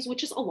these things,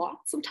 which is a lot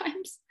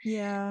sometimes.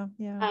 Yeah.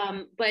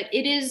 Yeah. But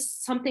it is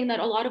something that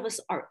a lot of us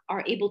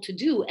are able to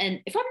do. And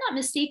if I'm not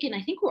mistaken,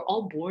 I think we're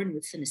all born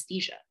with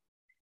synesthesia.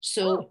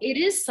 So Oh, it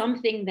is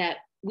something that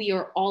we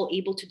are all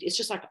able to do. It's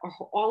just like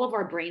all of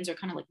our brains are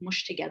kind of like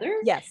mushed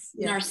together, yes.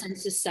 and Yes. our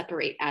senses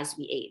separate as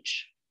we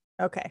age.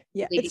 Okay.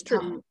 Yeah. They It's true.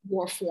 become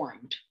more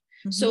formed.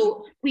 Hmm.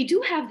 So we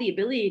do have the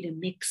ability to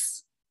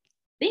mix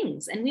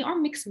things, and we are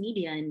mixed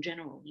media in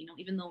general,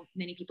 even though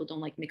many people don't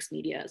like mixed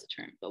media as a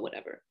term, but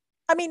whatever.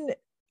 I mean,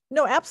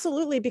 no,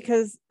 absolutely,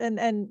 because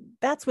and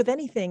that's with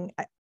anything.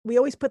 We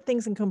always put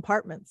things in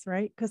compartments,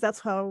 right? Because that's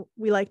how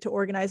we like to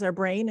organize our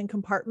brain in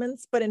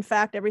compartments. But in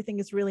fact, everything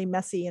is really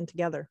messy and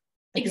together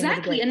at the end of the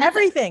Exactly. day. And that's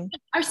Everything.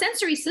 our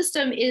sensory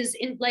system is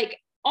in like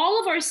all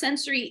of our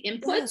sensory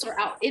inputs Yes. or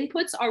out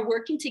inputs are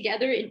working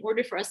together in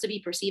order for us to be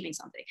perceiving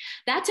something.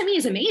 That to me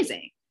is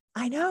amazing.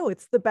 I know,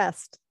 it's the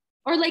best.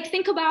 Or like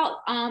think about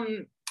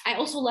I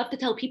also love to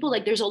tell people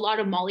like there's a lot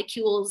of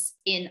molecules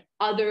in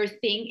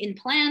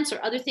plants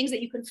or other things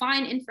that you can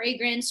find in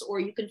fragrance,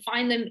 or you can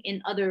find them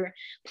in other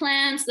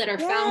plants that are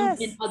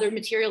found in Yes. other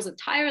materials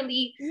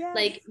entirely. Yes.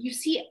 Like you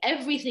see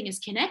everything is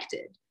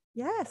connected.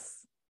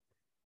 Yes.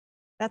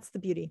 That's the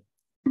beauty.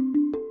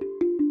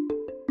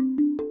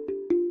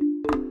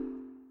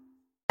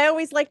 I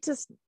always like to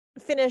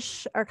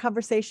finish our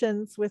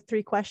conversations with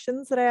 3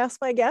 questions that I ask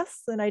my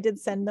guests, and I did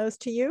send those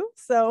to you.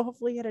 So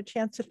hopefully you had a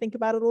chance to think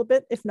about it a little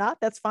bit. If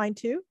not, that's fine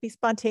too. Be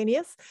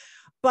spontaneous.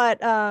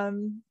 But are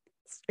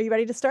you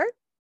ready to start?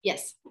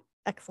 Yes.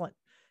 Excellent.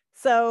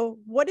 So,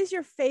 what is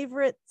your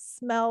favorite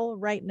smell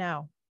right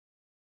now?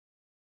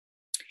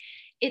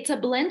 It's a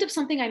blend of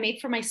something I made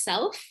for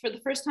myself for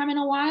the first time in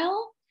a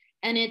while.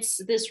 And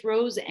it's this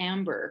rose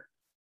amber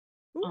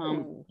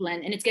Ooh,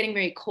 blend, and it's getting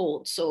very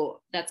cold.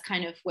 So that's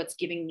kind of what's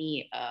giving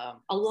me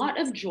a lot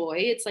of joy.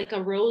 It's like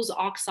a rose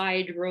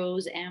oxide,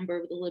 rose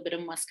amber with a little bit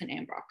of musk and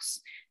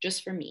ambrox,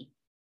 just for me.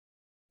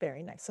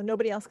 very nice. So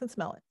nobody else can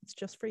smell it. It's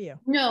just for you.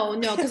 No,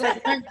 because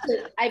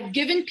I've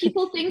given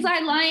people things I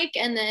like,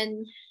 and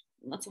then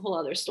that's a whole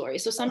other story.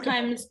 So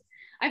sometimes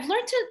I've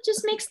learned to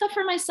just make stuff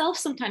for myself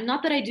sometimes.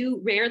 Not that I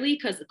do rarely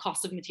because the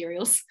cost of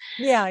materials.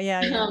 Yeah,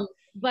 yeah, yeah.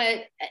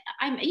 But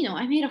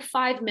I made a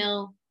 5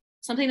 mil,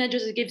 something that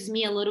just gives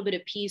me a little bit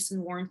of peace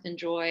and warmth and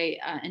joy,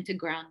 and to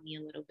ground me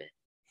a little bit.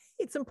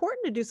 It's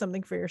important to do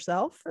something for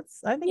yourself.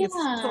 I think it's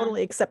Yeah.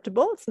 totally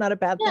acceptable. It's not a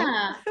bad thing.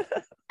 Yeah.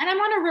 And I'm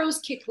on a rose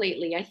kick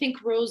lately. I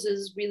think rose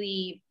is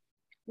really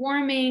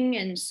warming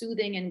and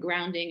soothing and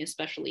grounding,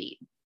 especially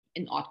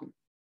in autumn.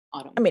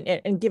 I mean,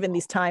 and given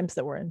these times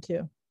that we're in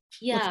too, let's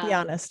be Yeah.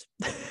 honest.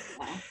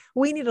 Yeah.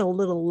 We need a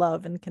little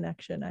love and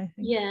connection, I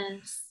think.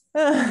 Yes.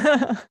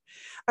 All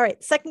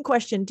right. Second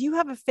question. Do you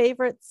have a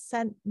favorite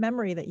scent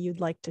memory that you'd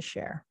like to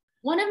share?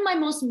 One of my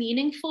most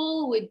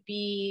meaningful would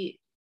be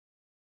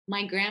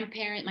my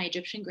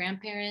Egyptian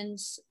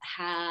grandparents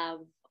have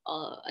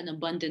an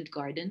abundant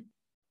garden.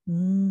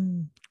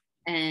 Mm.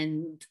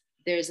 And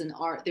there was an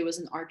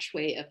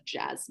archway of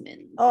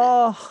jasmine that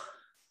Oh,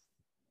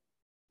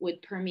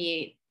 would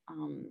permeate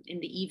in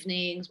the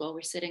evenings while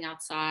we're sitting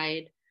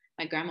outside.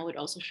 My grandma would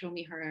also show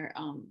me her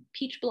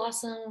peach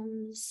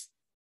blossoms.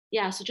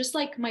 Yeah, so just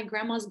like my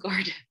grandma's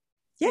garden,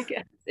 yeah. I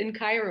guess, in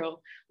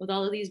Cairo with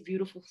all of these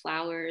beautiful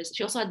flowers.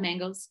 She also had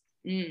mangoes.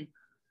 Mm.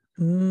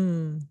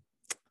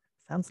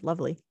 Sounds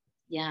lovely.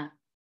 Yeah.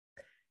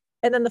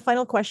 And then the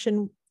final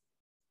question,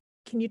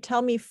 can you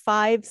tell me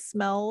 5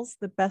 smells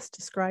that best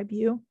describe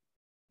you?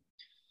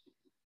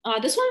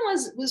 This one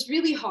was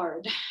really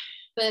hard,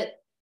 but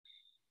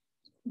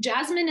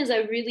jasmine is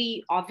a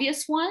really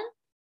obvious one,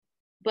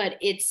 but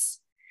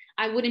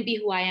I wouldn't be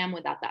who I am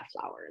without that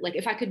flower. Like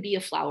if I could be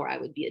a flower, I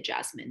would be a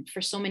jasmine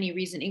for so many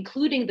reasons,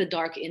 including the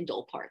dark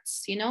indole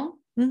parts, you know?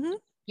 Mm-hmm.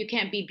 You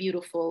can't be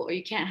beautiful or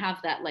you can't have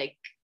that like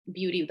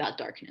beauty without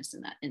darkness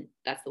in that. And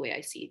that's the way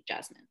I see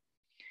jasmine.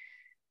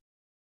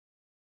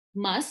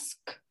 Musk,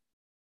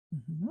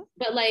 Mm-hmm.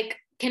 but like,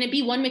 can it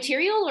be one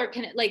material or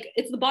can it like,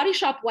 it's the Body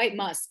Shop white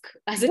musk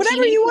as a Whatever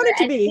teenager you want it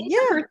to and be. in Yeah.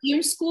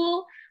 perfume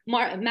school.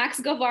 Max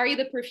Gavari,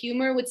 the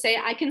perfumer, would say,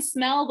 I can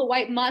smell the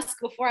white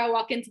musk before I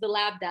walk into the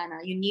lab,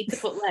 Dana. You need to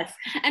put less.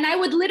 And I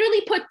would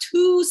literally put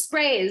 2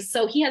 sprays.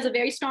 So he has a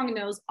very strong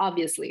nose,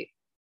 obviously.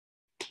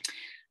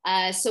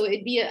 So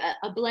it'd be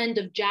a blend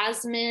of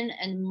jasmine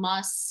and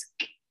musk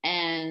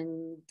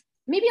and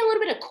maybe a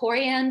little bit of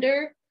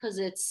coriander because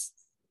it's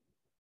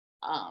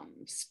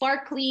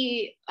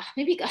sparkly.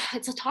 Maybe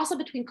it's a toss up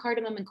between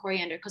cardamom and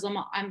coriander because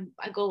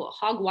I go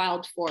hog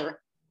wild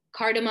for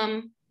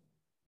cardamom.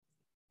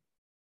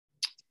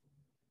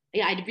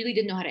 Yeah, I really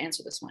didn't know how to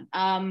answer this one.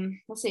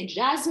 Let's say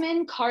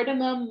jasmine,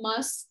 cardamom,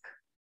 musk.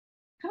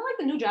 Kind of like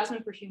the new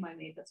jasmine perfume I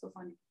made. That's so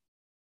funny.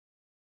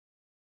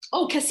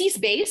 Oh, Cassis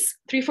Base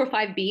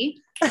 345B.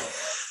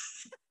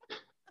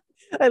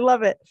 I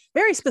love it.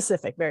 Very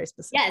specific, very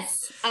specific.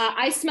 Yes,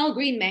 I smell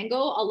green mango.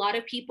 A lot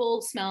of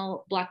people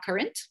smell black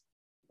currant,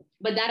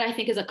 but that I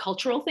think is a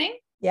cultural thing.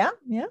 Yeah,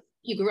 yeah.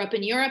 You grew up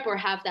in Europe or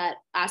have that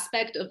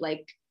aspect of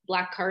like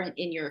black currant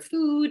in your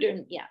food,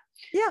 and yeah.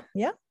 Yeah,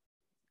 yeah.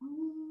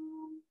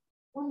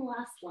 One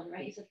last one,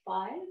 right? You said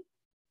 5.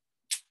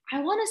 I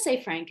want to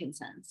say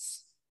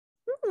frankincense.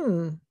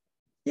 You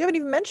haven't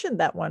even mentioned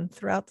that one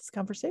throughout this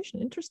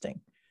conversation. Interesting.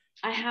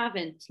 I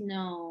haven't,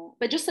 no,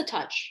 but just a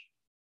touch.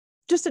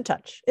 Just a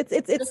touch. It's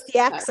the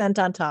accent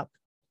on top.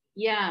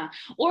 Yeah,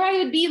 or I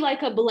would be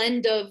like a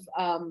blend of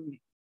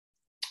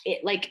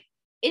like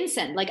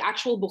incense, like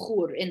actual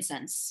bukhur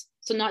incense.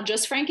 So not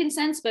just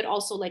frankincense, but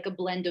also like a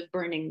blend of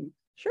burning.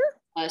 Sure.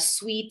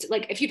 Sweet.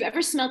 Like if you've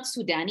ever smelled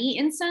Sudani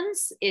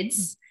incense,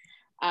 it's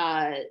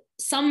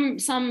some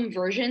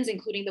versions,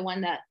 including the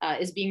one that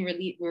is being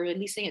released. We're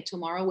releasing it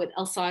tomorrow with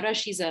El Sara.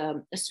 She's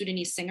a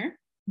Sudanese singer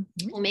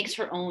who makes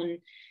her own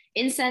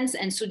incense,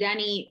 and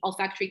Sudani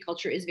olfactory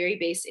culture is very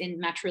based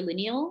in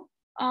matrilineal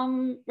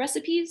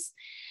recipes,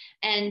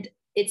 and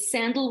it's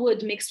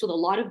sandalwood mixed with a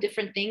lot of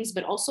different things,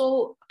 but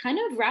also kind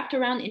of wrapped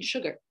around in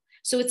sugar.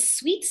 So it's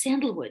sweet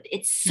sandalwood.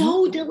 It's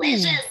so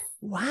delicious.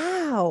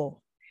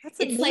 Wow, that's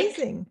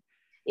amazing. Like,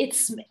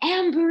 it's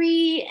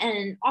ambery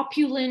and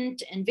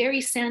opulent and very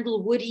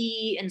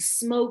sandalwoody and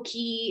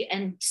smoky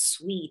and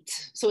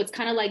sweet. So it's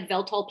kind of like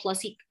Veltol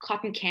Plusy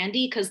cotton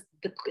candy because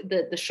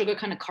the sugar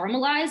kind of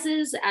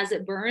caramelizes as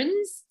it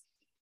burns.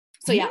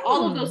 So yeah,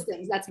 all of those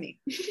things. That's me.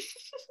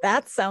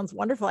 That sounds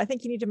wonderful. I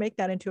think you need to make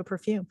that into a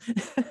perfume.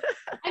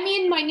 I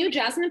mean, my new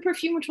jasmine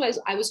perfume, which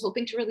I was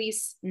hoping to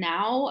release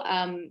now,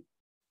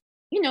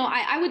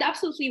 I would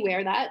absolutely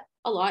wear that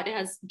a lot. It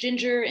has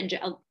ginger and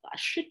a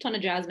shit ton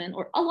of jasmine,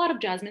 or a lot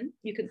of jasmine.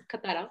 You could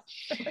cut that out.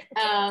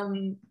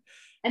 And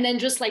then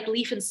just like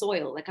leaf and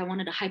soil. Like I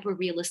wanted a hyper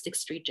realistic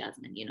street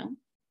jasmine,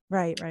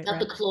 Right. Not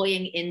the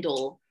cloying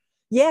indole.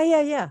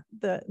 Yeah.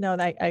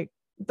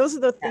 Those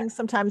are the things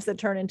sometimes that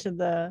turn into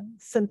the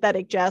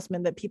synthetic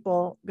jasmine that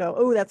people go,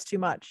 oh, that's too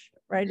much,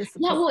 right?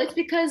 It's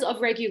because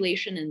of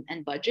regulation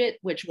and budget,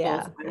 which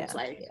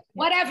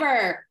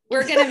whatever,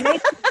 we're gonna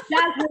make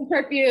jasmine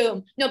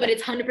perfume. No, but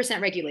it's 100%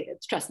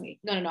 regulated. Trust me.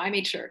 No, I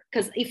made sure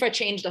because IFRA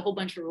changed a whole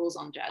bunch of rules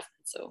on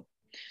jasmine, so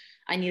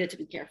I needed to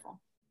be careful.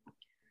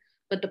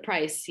 But the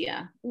price,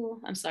 yeah.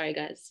 Ooh, I'm sorry,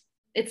 guys.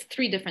 It's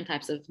 3 different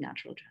types of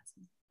natural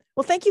jasmine.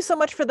 Well, thank you so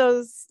much for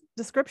those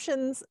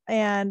descriptions.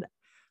 And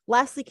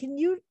lastly, can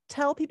you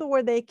tell people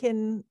where they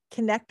can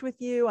connect with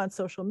you on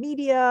social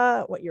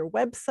media, what your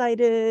website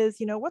is?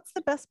 What's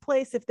the best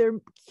place if they're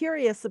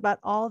curious about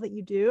all that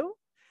you do,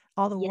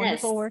 all the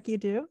wonderful work you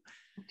do?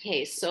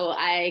 Okay, so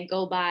I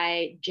go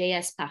by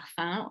JS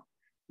Parfum,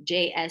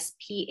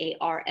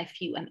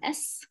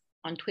 JSPARFUMS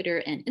on Twitter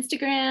and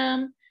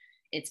Instagram.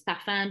 It's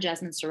Parfum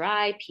Jasmine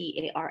Sarai,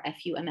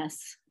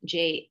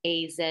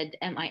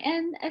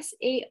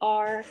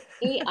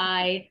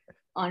 ParfumJasmineSarai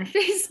on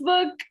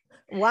Facebook.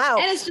 Wow.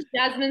 And it's just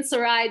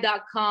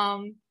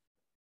jasminesarai.com.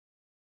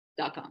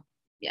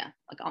 Yeah,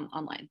 like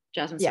online,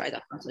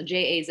 jasminesarai.com. So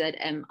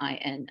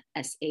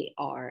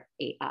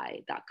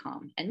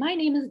JAZMINSARAI.com. And my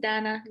name is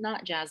Dana,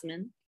 not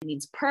Jasmine. It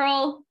means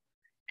pearl.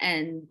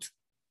 And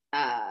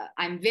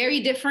I'm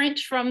very different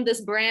from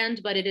this brand,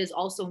 but it is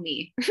also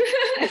me.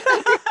 If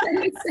that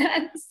makes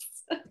sense.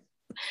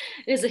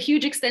 It is a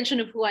huge extension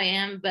of who I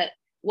am, but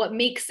what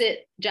makes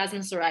it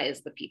Jasmine Sarai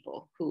is the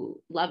people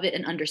who love it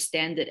and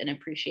understand it and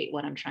appreciate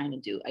what I'm trying to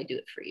do. I do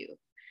it for you.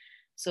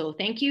 So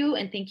thank you.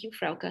 And thank you,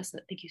 Frauke.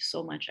 Thank you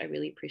so much. I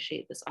really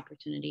appreciate this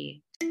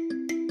opportunity.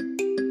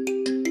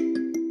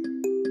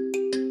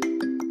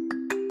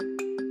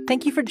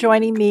 Thank you for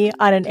joining me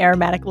on An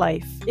Aromatic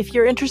Life. If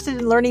you're interested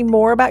in learning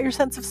more about your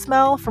sense of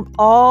smell from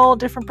all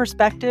different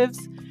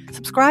perspectives,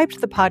 subscribe to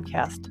the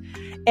podcast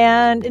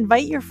and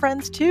invite your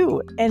friends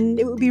too. And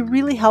it would be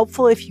really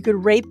helpful if you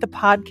could rate the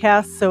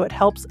podcast so it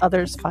helps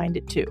others find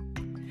it too.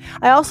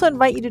 I also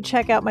invite you to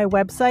check out my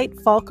website,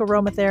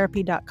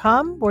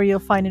 falkaromatherapy.com, where you'll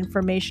find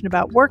information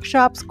about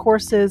workshops,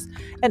 courses,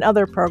 and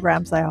other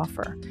programs I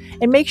offer.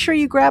 And make sure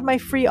you grab my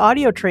free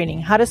audio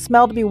training, How to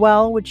Smell to Be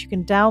Well, which you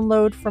can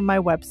download from my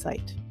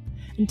website.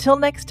 Until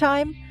next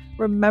time,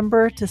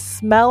 remember to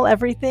smell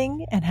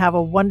everything and have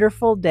a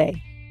wonderful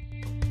day.